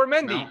 Oh, Edouard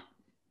Mendy.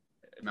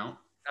 Mount.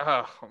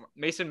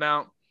 Mason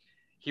Mount.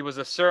 He was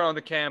a sir on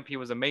the camp. He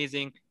was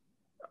amazing.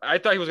 I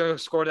thought he was going to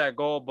score that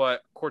goal,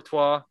 but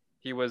Courtois,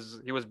 he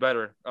was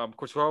better.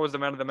 Courtois was the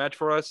man of the match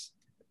for us.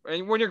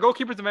 And when your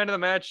goalkeeper's the man of the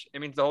match, it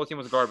means the whole team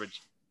was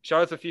garbage.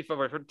 Shout out to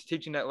FIFA for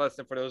teaching that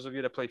lesson for those of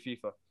you that play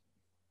FIFA.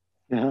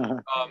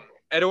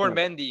 Edouard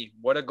Mendy,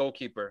 what a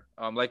goalkeeper.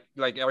 Like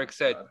Eric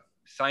said,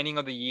 signing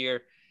of the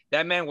year.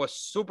 That man was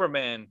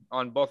Superman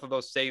on both of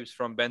those saves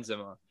from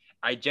Benzema.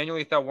 I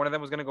genuinely thought one of them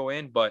was going to go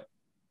in, but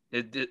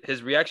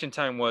his reaction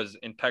time was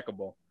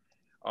impeccable.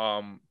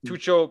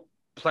 Tuchel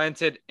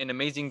planted an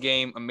amazing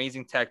game,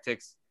 amazing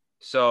tactics.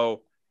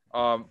 So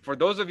for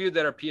those of you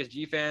that are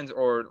PSG fans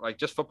or like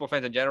just football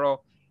fans in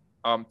general,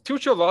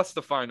 Tuchel lost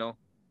the final,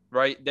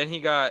 right? Then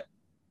he got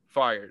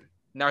fired.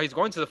 Now he's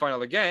going to the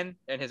final again,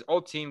 and his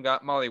old team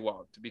got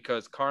mollywopped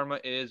because karma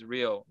is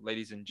real,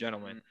 ladies and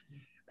gentlemen.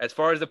 As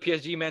far as the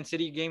PSG Man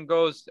City game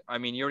goes, I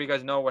mean, you already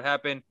guys know what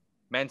happened.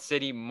 Man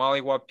City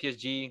mollywopped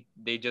PSG.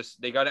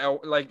 They got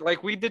out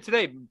like we did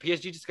today.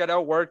 PSG just got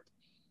outworked.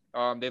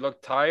 They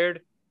looked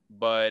tired,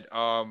 but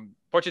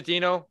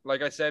Pochettino,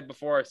 like I said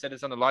before, I said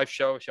this on the live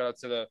show. Shout out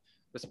to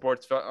the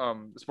sports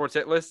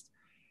hit list.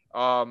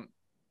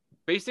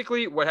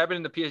 Basically, what happened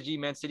in the PSG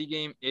Man City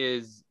game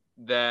is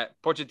that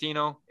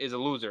Pochettino is a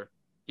loser.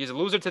 He's a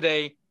loser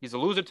today. He's a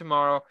loser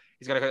tomorrow.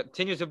 He's going to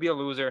continue to be a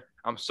loser.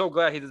 I'm so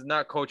glad he does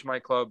not coach my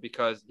club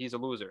because he's a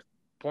loser.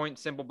 Point,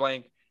 simple,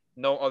 blank.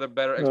 No other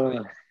better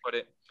explanation to put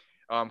it.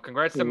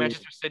 Congrats to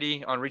Manchester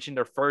City on reaching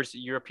their first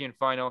European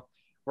final.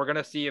 We're going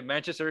to see if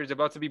Manchester is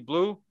about to be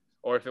blue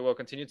or if it will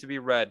continue to be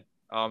red.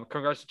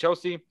 Congrats to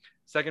Chelsea.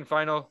 Second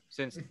final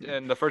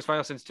and the first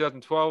final since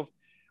 2012.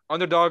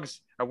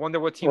 Underdogs. I wonder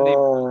what team they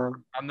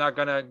beat. I'm not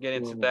going to get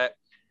into that.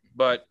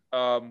 But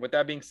with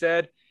that being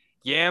said,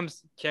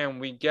 Yams, can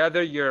we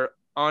gather your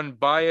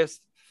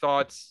unbiased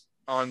thoughts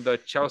on the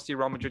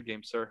Chelsea-Real Madrid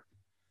game, sir?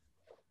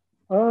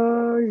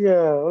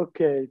 Yeah,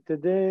 okay.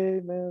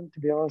 Today, man, to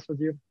be honest with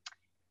you,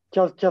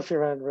 Chelsea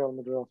ran Real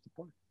Madrid off the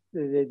park.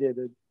 They did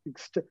it.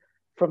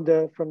 From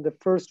the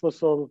first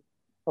whistle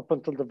up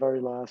until the very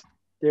last,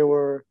 they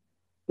were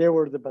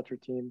the better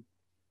team.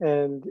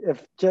 And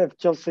if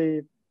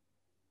Chelsea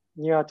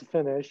knew how to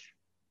finish,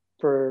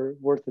 for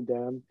worth a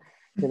damn,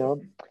 you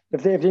know,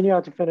 if they knew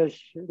how to finish,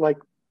 like,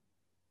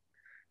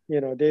 you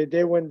know,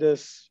 they win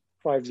this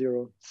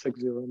 5-0,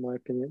 6-0, in my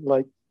opinion.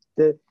 Like,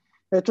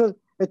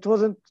 it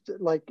wasn't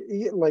like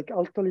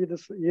I'll tell you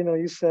this. You know,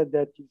 you said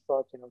that you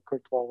thought, you know,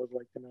 Courtois was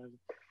like the man.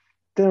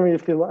 Didn't really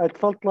feel. It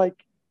felt like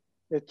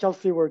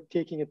Chelsea were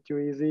taking it too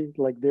easy.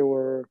 Like they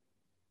were,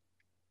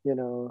 you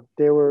know,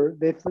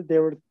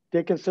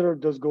 they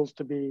considered those goals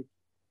to be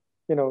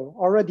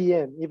already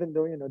in, even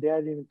though they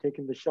hadn't even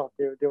taken the shot.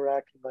 They were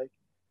acting like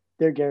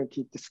they're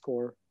guaranteed to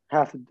score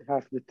half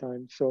the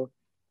time. So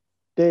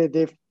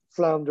they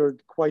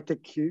floundered quite a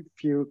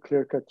few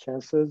clear-cut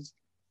chances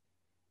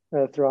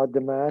throughout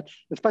the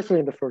match, especially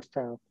in the first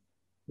half,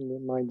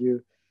 mind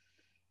you.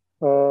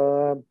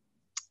 Uh,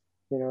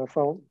 if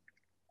I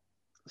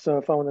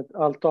if I want to,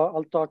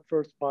 I'll talk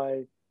first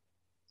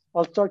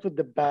I'll start with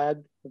the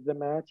bad of the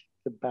match.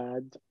 The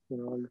bad,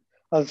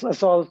 I'll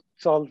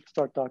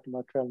start talking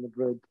about Real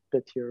Madrid a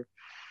bit here.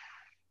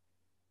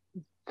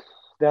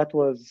 That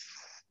was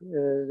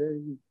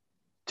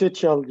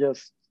Tuchel.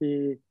 Just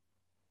he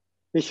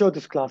showed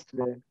his class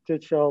today.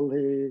 Tuchel,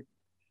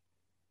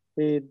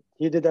 he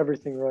did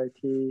everything right.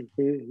 He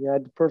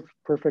had the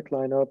perfect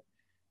lineup,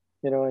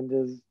 and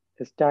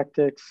his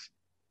tactics,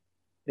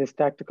 his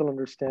tactical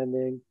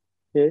understanding.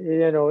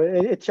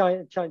 It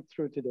shined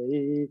through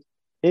today.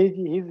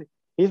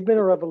 He's been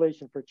a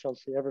revelation for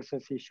Chelsea ever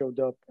since he showed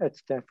up at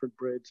Stamford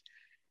Bridge.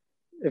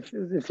 If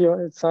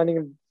signing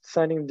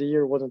him the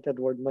year wasn't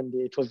Edward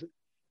Mendy,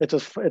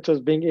 it was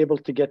being able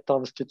to get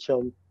Thomas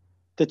Tuchel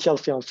to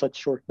Chelsea on such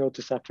short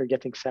notice after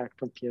getting sacked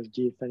from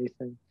PSG, if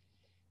anything.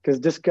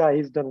 Because this guy,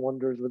 he's done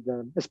wonders with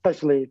them,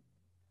 especially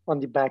on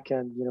the back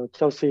end.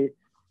 Chelsea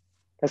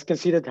has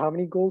conceded how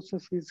many goals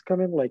since he's come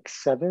in? Like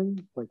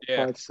 7, like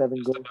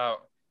 5-7 goals.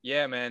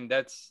 Yeah, man,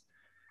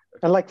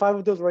 and like 5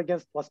 of those were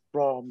against West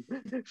Brom.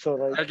 So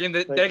like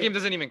that game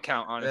doesn't even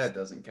count, honestly. That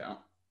doesn't count.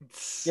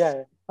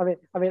 Yeah, I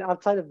mean,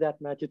 outside of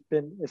that match, it's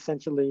been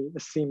essentially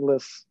a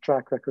seamless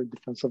track record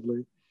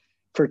defensively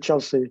for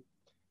Chelsea.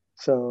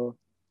 So,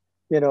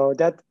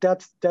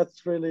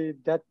 that's really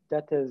that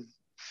has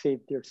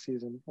saved their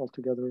season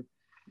altogether.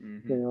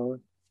 Mm-hmm.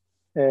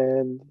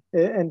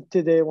 And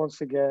today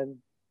once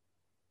again,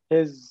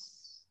 his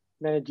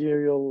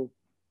managerial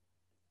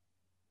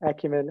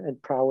acumen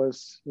and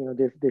prowess,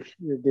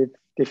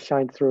 they've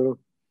shined through.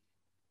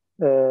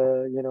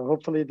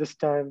 Hopefully this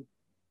time,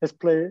 his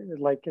play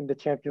like in the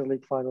Champions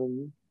League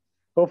final.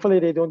 Hopefully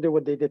they don't do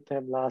what they did to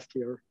him last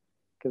year,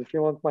 because if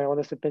you want my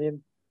honest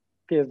opinion,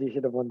 PSG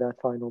should have won that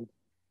final.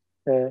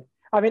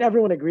 I mean,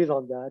 everyone agrees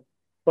on that,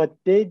 but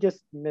they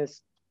just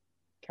missed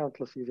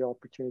countless easy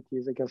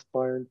opportunities against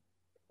Bayern,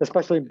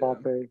 especially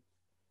Mbappe.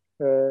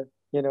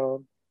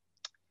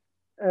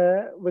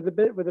 With a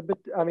bit.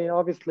 I mean,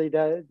 obviously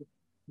that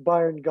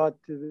Bayern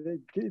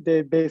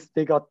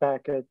they got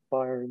back at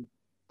Bayern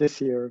this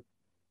year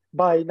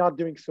by not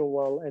doing so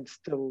well and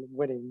still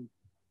winning.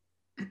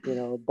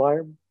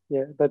 Bayern,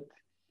 yeah, but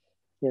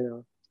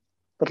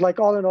like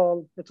all in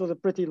all, it was a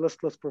pretty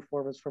listless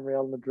performance from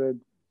Real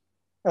Madrid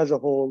as a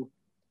whole.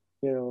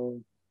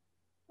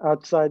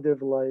 Outside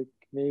of like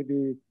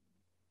maybe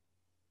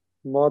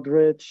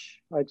Modric,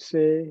 I'd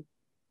say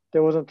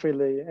there wasn't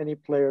really any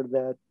player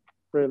that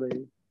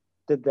really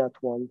did that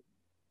well.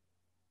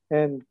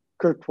 And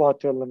Courtois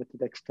to a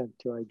limited extent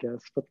too, I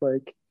guess. But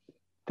like,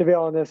 to be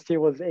honest, he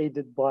was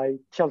aided by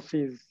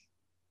Chelsea's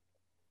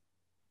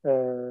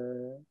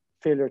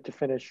failure to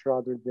finish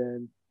rather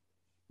than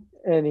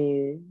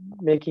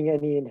making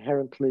any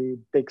inherently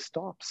big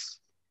stops,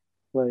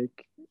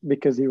 like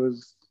because he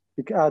was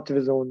out of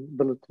his own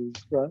abilities,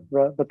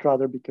 but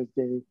rather because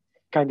they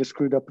kind of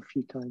screwed up a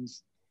few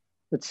times,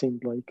 it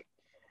seemed like.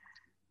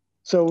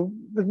 So,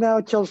 but now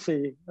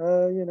Chelsea,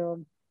 I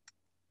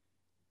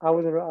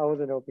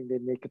wasn't hoping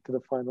they'd make it to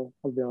the final.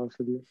 I'll be honest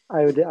with you.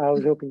 I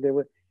was hoping they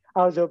would.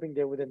 I was hoping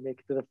they wouldn't make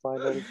it to the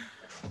final.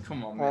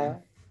 Come on,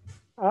 man.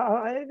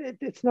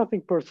 It's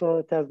nothing personal.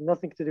 It has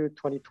nothing to do with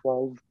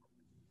 2012.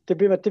 To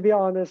be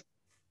honest,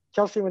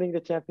 Chelsea winning the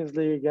Champions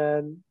League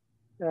again,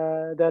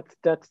 that's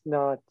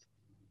not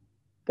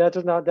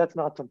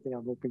something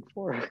I'm hoping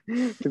for.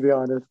 To be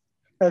honest,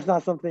 that's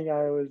not something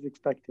I was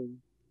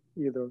expecting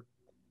either.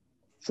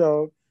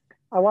 So,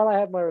 while I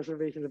have my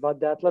reservations about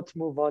that, let's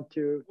move on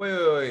to.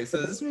 Wait. So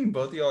does this mean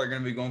both of y'all are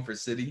going to be going for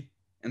City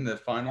in the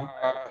final?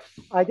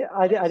 I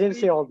didn't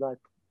say all that.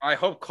 I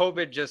hope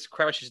COVID just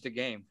crashes the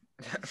game.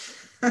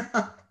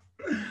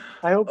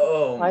 I hope.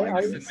 Oh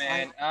my goodness,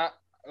 man.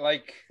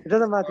 It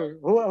doesn't matter.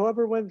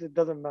 Whoever wins, it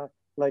doesn't matter.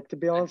 Like, to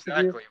be honest with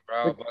you,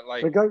 bro. But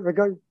like,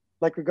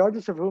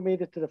 regardless of who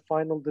made it to the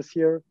final this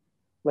year,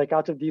 like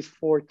out of these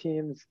 4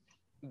 teams,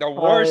 the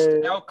worst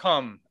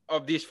outcome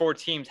of these 4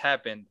 teams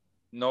happened.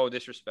 No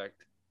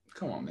disrespect.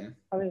 Come on, man.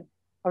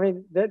 I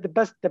mean,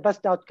 the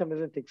best outcome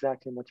isn't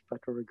exactly much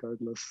better,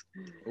 regardless.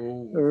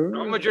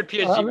 Real Madrid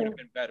PSG would have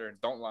been better.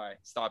 Don't lie.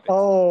 Stop it.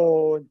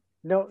 Oh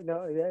no!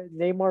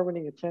 Neymar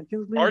winning a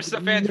Champions League.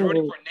 Barca fans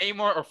rooting for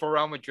Neymar or for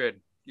Real Madrid?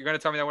 You're gonna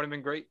tell me that would have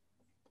been great?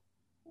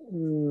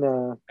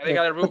 No. Now they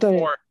gotta root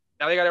for.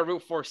 Now they gotta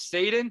root for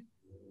Satan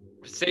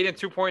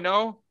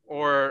 2.0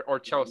 or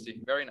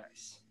Chelsea. Very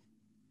nice.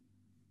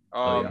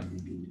 Yeah.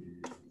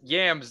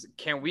 Yams,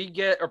 can we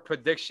get a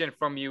prediction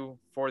from you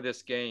for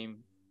this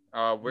game?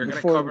 We're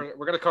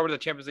gonna cover the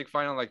Champions League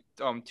final like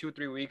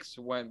 2-3 weeks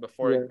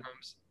before it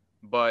comes.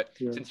 But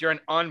since you're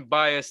an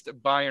unbiased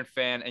Bayern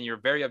fan and you're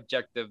very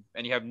objective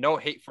and you have no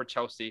hate for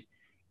Chelsea,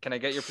 can I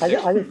get your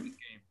prediction for this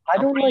game?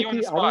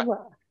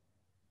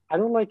 I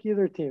don't like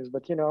either teams,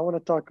 but I want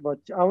to talk about.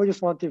 I would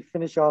just want to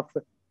finish off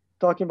with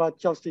talking about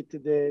Chelsea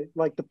today,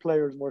 like the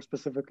players more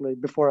specifically,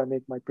 before I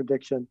make my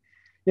prediction.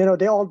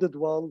 They all did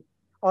well.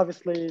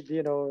 Obviously,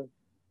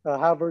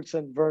 Havertz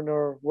and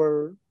Werner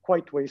were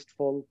quite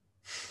wasteful,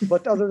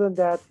 but other than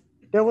that,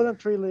 there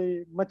wasn't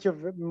really much of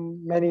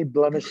many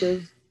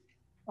blemishes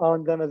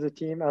on them as a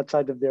team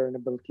outside of their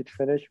inability to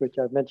finish, which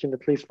I've mentioned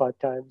at least 5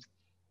 times.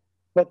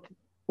 But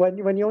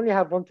when you only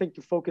have one thing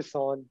to focus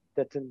on,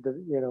 that's in the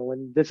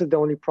when this is the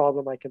only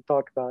problem I can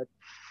talk about,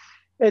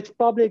 it's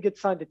probably a good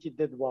sign that you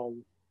did well,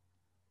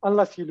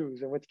 unless you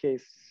lose, in which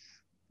case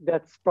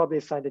that's probably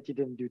a sign that you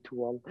didn't do too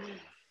well.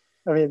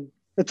 I mean,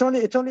 it's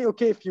only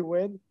okay if you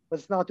win, but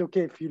it's not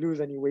okay if you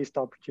lose and you waste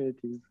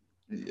opportunities.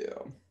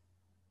 Yeah.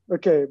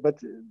 Okay, but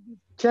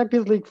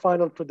Champions League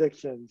final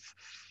predictions.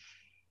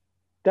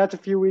 That's a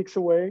few weeks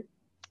away.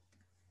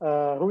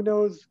 Who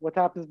knows what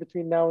happens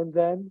between now and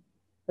then,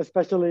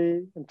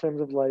 especially in terms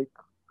of like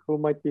who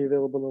might be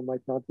available or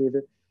might not be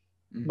available.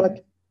 Mhm.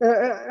 But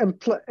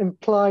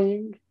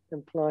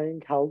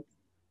implying health,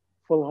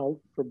 full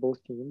health for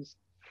both teams.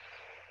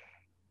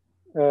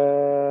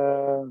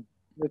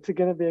 It's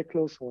going to be a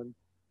close one.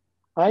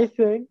 I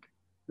think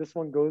this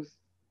one goes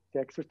to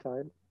extra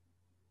time.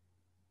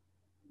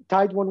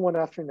 Tied 1-1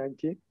 after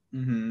 90.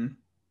 Mhm.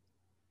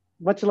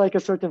 Much like a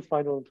certain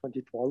final in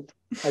 2012.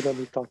 I don't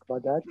need to talk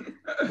about that.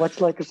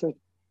 Much like a certain,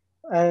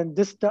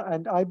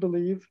 and I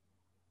believe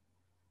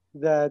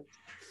that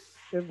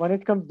when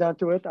it comes down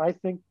to it, I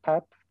think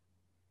Pep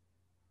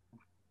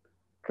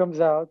comes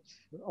out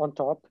on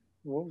top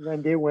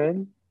when they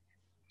win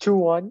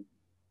 2-1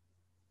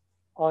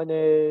 on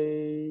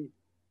a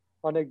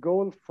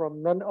goal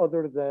from none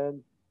other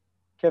than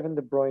Kevin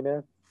De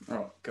Bruyne.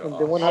 Oh And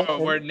the one,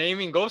 Oh, we're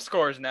naming goal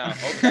scorers now.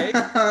 Okay.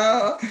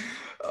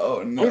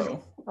 Oh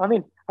no. I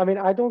mean,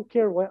 I don't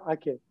care what.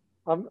 Okay,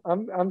 I'm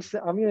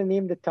gonna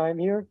name the time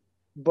here,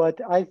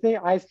 but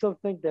I still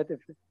think that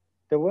if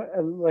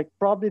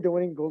probably the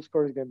winning goal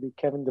scorer is gonna be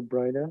Kevin De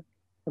Bruyne.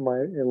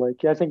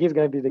 I think he's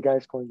gonna be the guy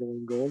scoring the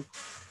winning goal.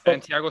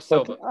 And Thiago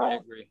Silva. I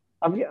agree.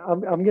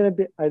 I'm gonna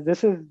be.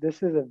 This is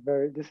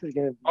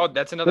gonna. Oh,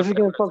 that's another. This is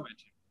gonna.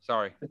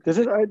 Sorry. This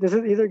is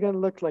either gonna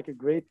look like a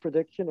great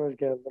prediction or it's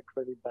gonna look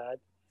really bad.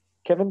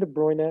 Kevin De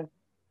Bruyne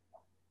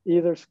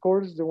either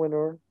scores the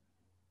winner.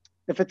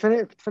 If it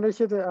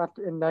finishes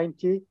after in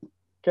 90,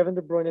 Kevin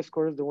De Bruyne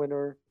scores the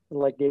winner in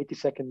like the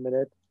 82nd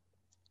minute.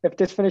 If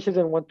this finishes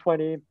in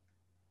 120,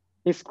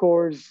 he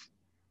scores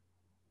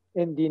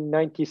in the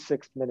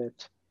 96th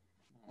minute.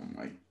 Oh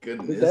my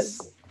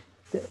goodness.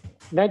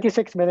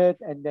 96th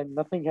minute, and then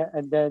nothing,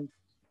 and then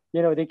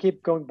they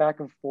keep going back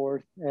and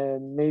forth,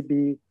 and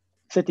maybe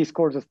City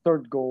scores a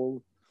third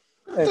goal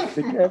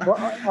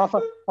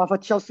off a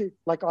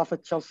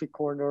Chelsea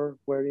corner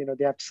where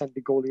they have to send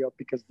the goalie up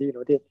because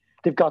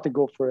they've got to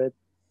go for it.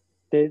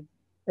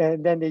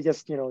 And then they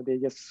just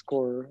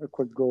score a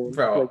quick goal.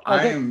 Bro,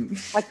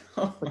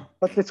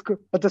 but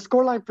the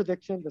scoreline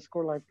prediction.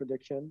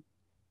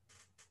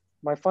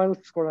 My final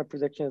scoreline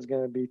prediction is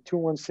going to be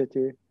 2-1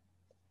 City.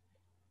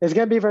 It's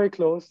going to be very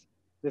close.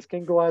 This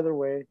can go either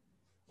way.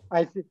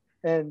 I think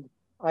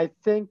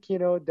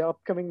the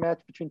upcoming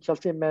match between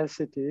Chelsea and Man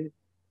City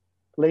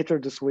later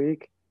this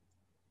week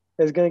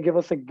is going to give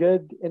us a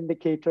good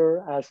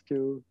indicator as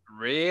to.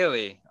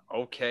 Really?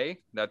 Okay,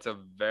 that's a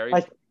very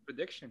good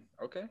prediction.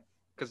 Okay,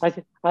 because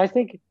I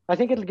think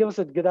it'll give us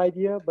a good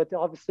idea, but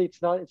obviously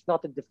it's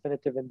not a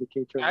definitive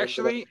indicator.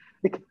 Actually,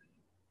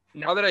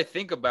 now that I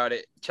think about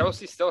it,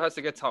 Chelsea still has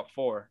to get top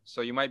 4,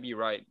 so you might be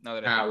right. Now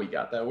that we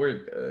got that. We're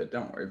good.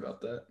 Don't worry about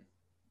that.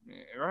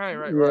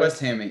 Right. West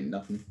Ham ain't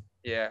nothing.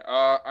 Yeah,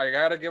 I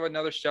gotta give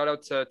another shout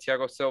out to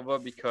Thiago Silva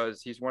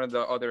because he's one of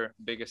the other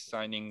biggest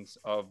signings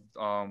of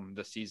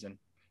the season.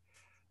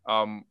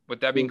 With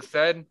that being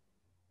said,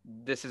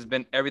 this has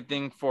been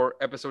everything for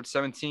episode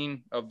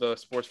 17 of the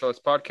Sports Fellas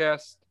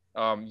podcast.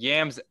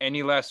 Yams,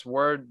 any last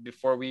word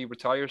before we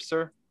retire,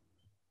 sir?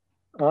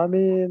 I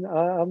mean,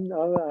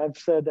 I've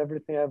said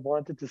everything I've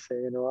wanted to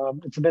say.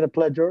 It's been a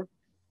pleasure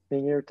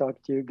being here,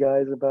 talking to you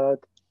guys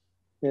about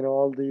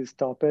all these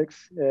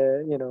topics.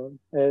 And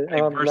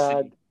I'm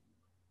glad.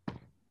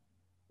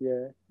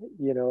 Yeah,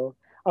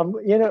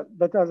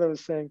 but as I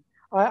was saying,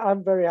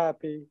 I'm very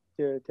happy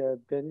to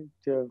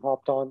have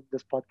hopped on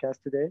this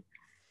podcast today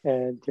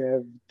and to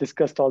have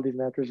discussed all these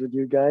matters with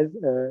you guys.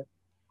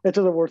 It was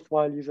a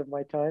worthwhile use of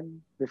my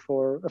time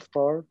before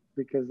iftar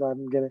because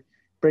I'm going to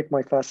break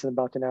my fast in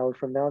about an hour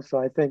from now. So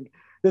I think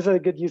this is a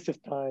good use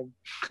of time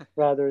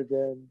rather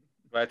than.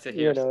 Glad to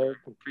hear, sir.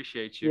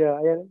 Appreciate you. Yeah,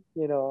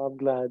 I'm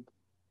glad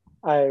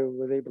I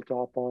was able to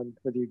hop on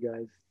with you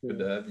guys. Good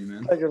to have you,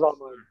 man. Pleasure's all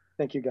mine.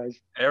 Thank you, guys.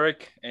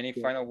 Eric, any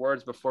final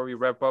words before we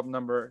wrap up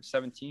number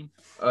 17?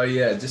 Oh,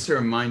 yeah. Just to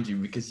remind you,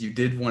 because you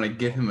did want to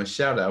give him a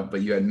shout out,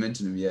 but you hadn't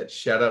mentioned him yet.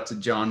 Shout out to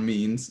John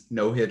Means,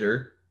 no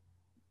hitter.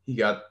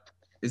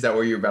 Is that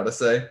what you're about to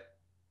say?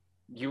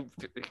 You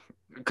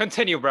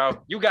continue,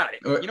 bro. You got it.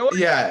 You know what?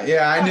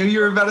 Yeah. I knew you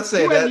were about to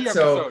say that.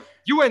 So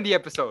You end the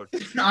episode.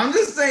 I'm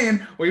just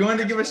saying, we wanted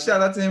to give a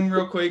shout out to him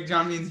real quick.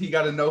 John means he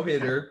got a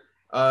no-hitter.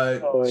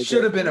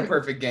 Should have been a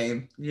perfect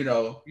game, you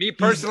know. Me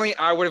personally,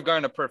 I would have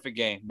gotten a perfect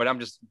game, but I'm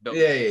just built.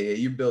 Yeah.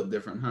 You built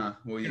different, huh?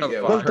 Well, You know,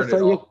 yeah, well, I heard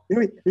it all.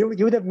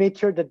 You would have made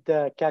sure that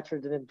the catcher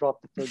didn't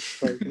drop the third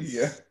strike.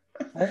 Yeah.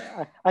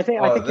 I think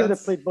you would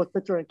have played both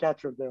pitcher and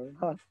catcher there.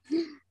 Huh?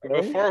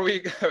 Right? Before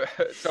we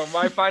so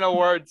my final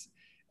words,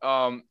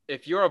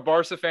 if you're a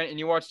Barca fan and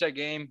you watch that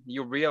game,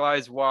 you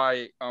realize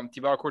why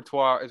Thibaut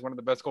Courtois is one of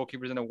the best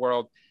goalkeepers in the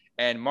world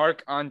and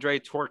Marc-Andre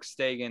Ter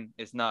Stegen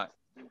is not.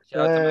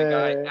 Shout out to my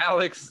guy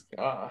Alex.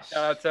 Gosh.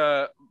 Shout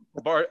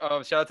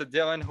out to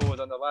Dylan, who was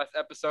on the last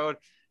episode.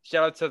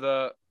 Shout out to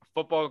the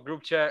football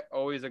group chat.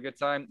 Always a good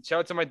time. Shout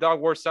out to my dog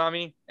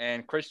Warsami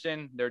and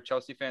Christian. They're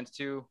Chelsea fans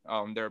too.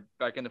 They're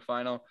back in the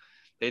final.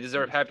 They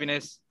deserve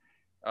happiness.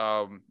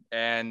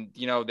 And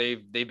you know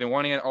they've been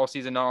wanting it all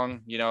season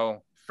long. You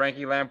know,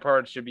 Frankie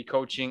Lampard should be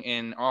coaching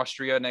in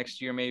Austria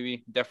next year,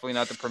 maybe. Definitely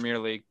not the Premier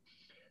League.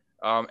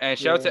 And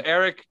shout out to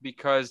Eric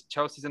because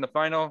Chelsea's in the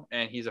final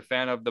and he's a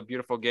fan of the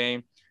beautiful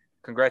game.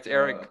 Congrats,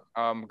 Eric.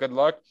 Good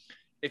luck.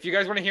 If you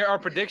guys want to hear our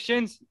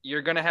predictions,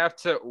 you're gonna have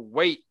to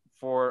wait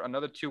for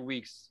another 2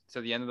 weeks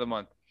to the end of the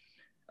month.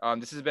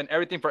 This has been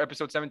everything for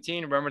episode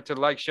 17. Remember to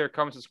like, share,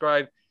 comment,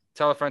 subscribe,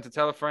 tell a friend to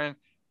tell a friend.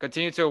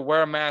 Continue to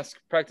wear a mask,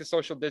 practice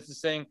social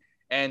distancing,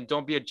 and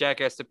don't be a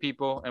jackass to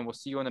people. And we'll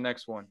see you in the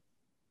next one.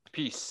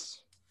 Peace.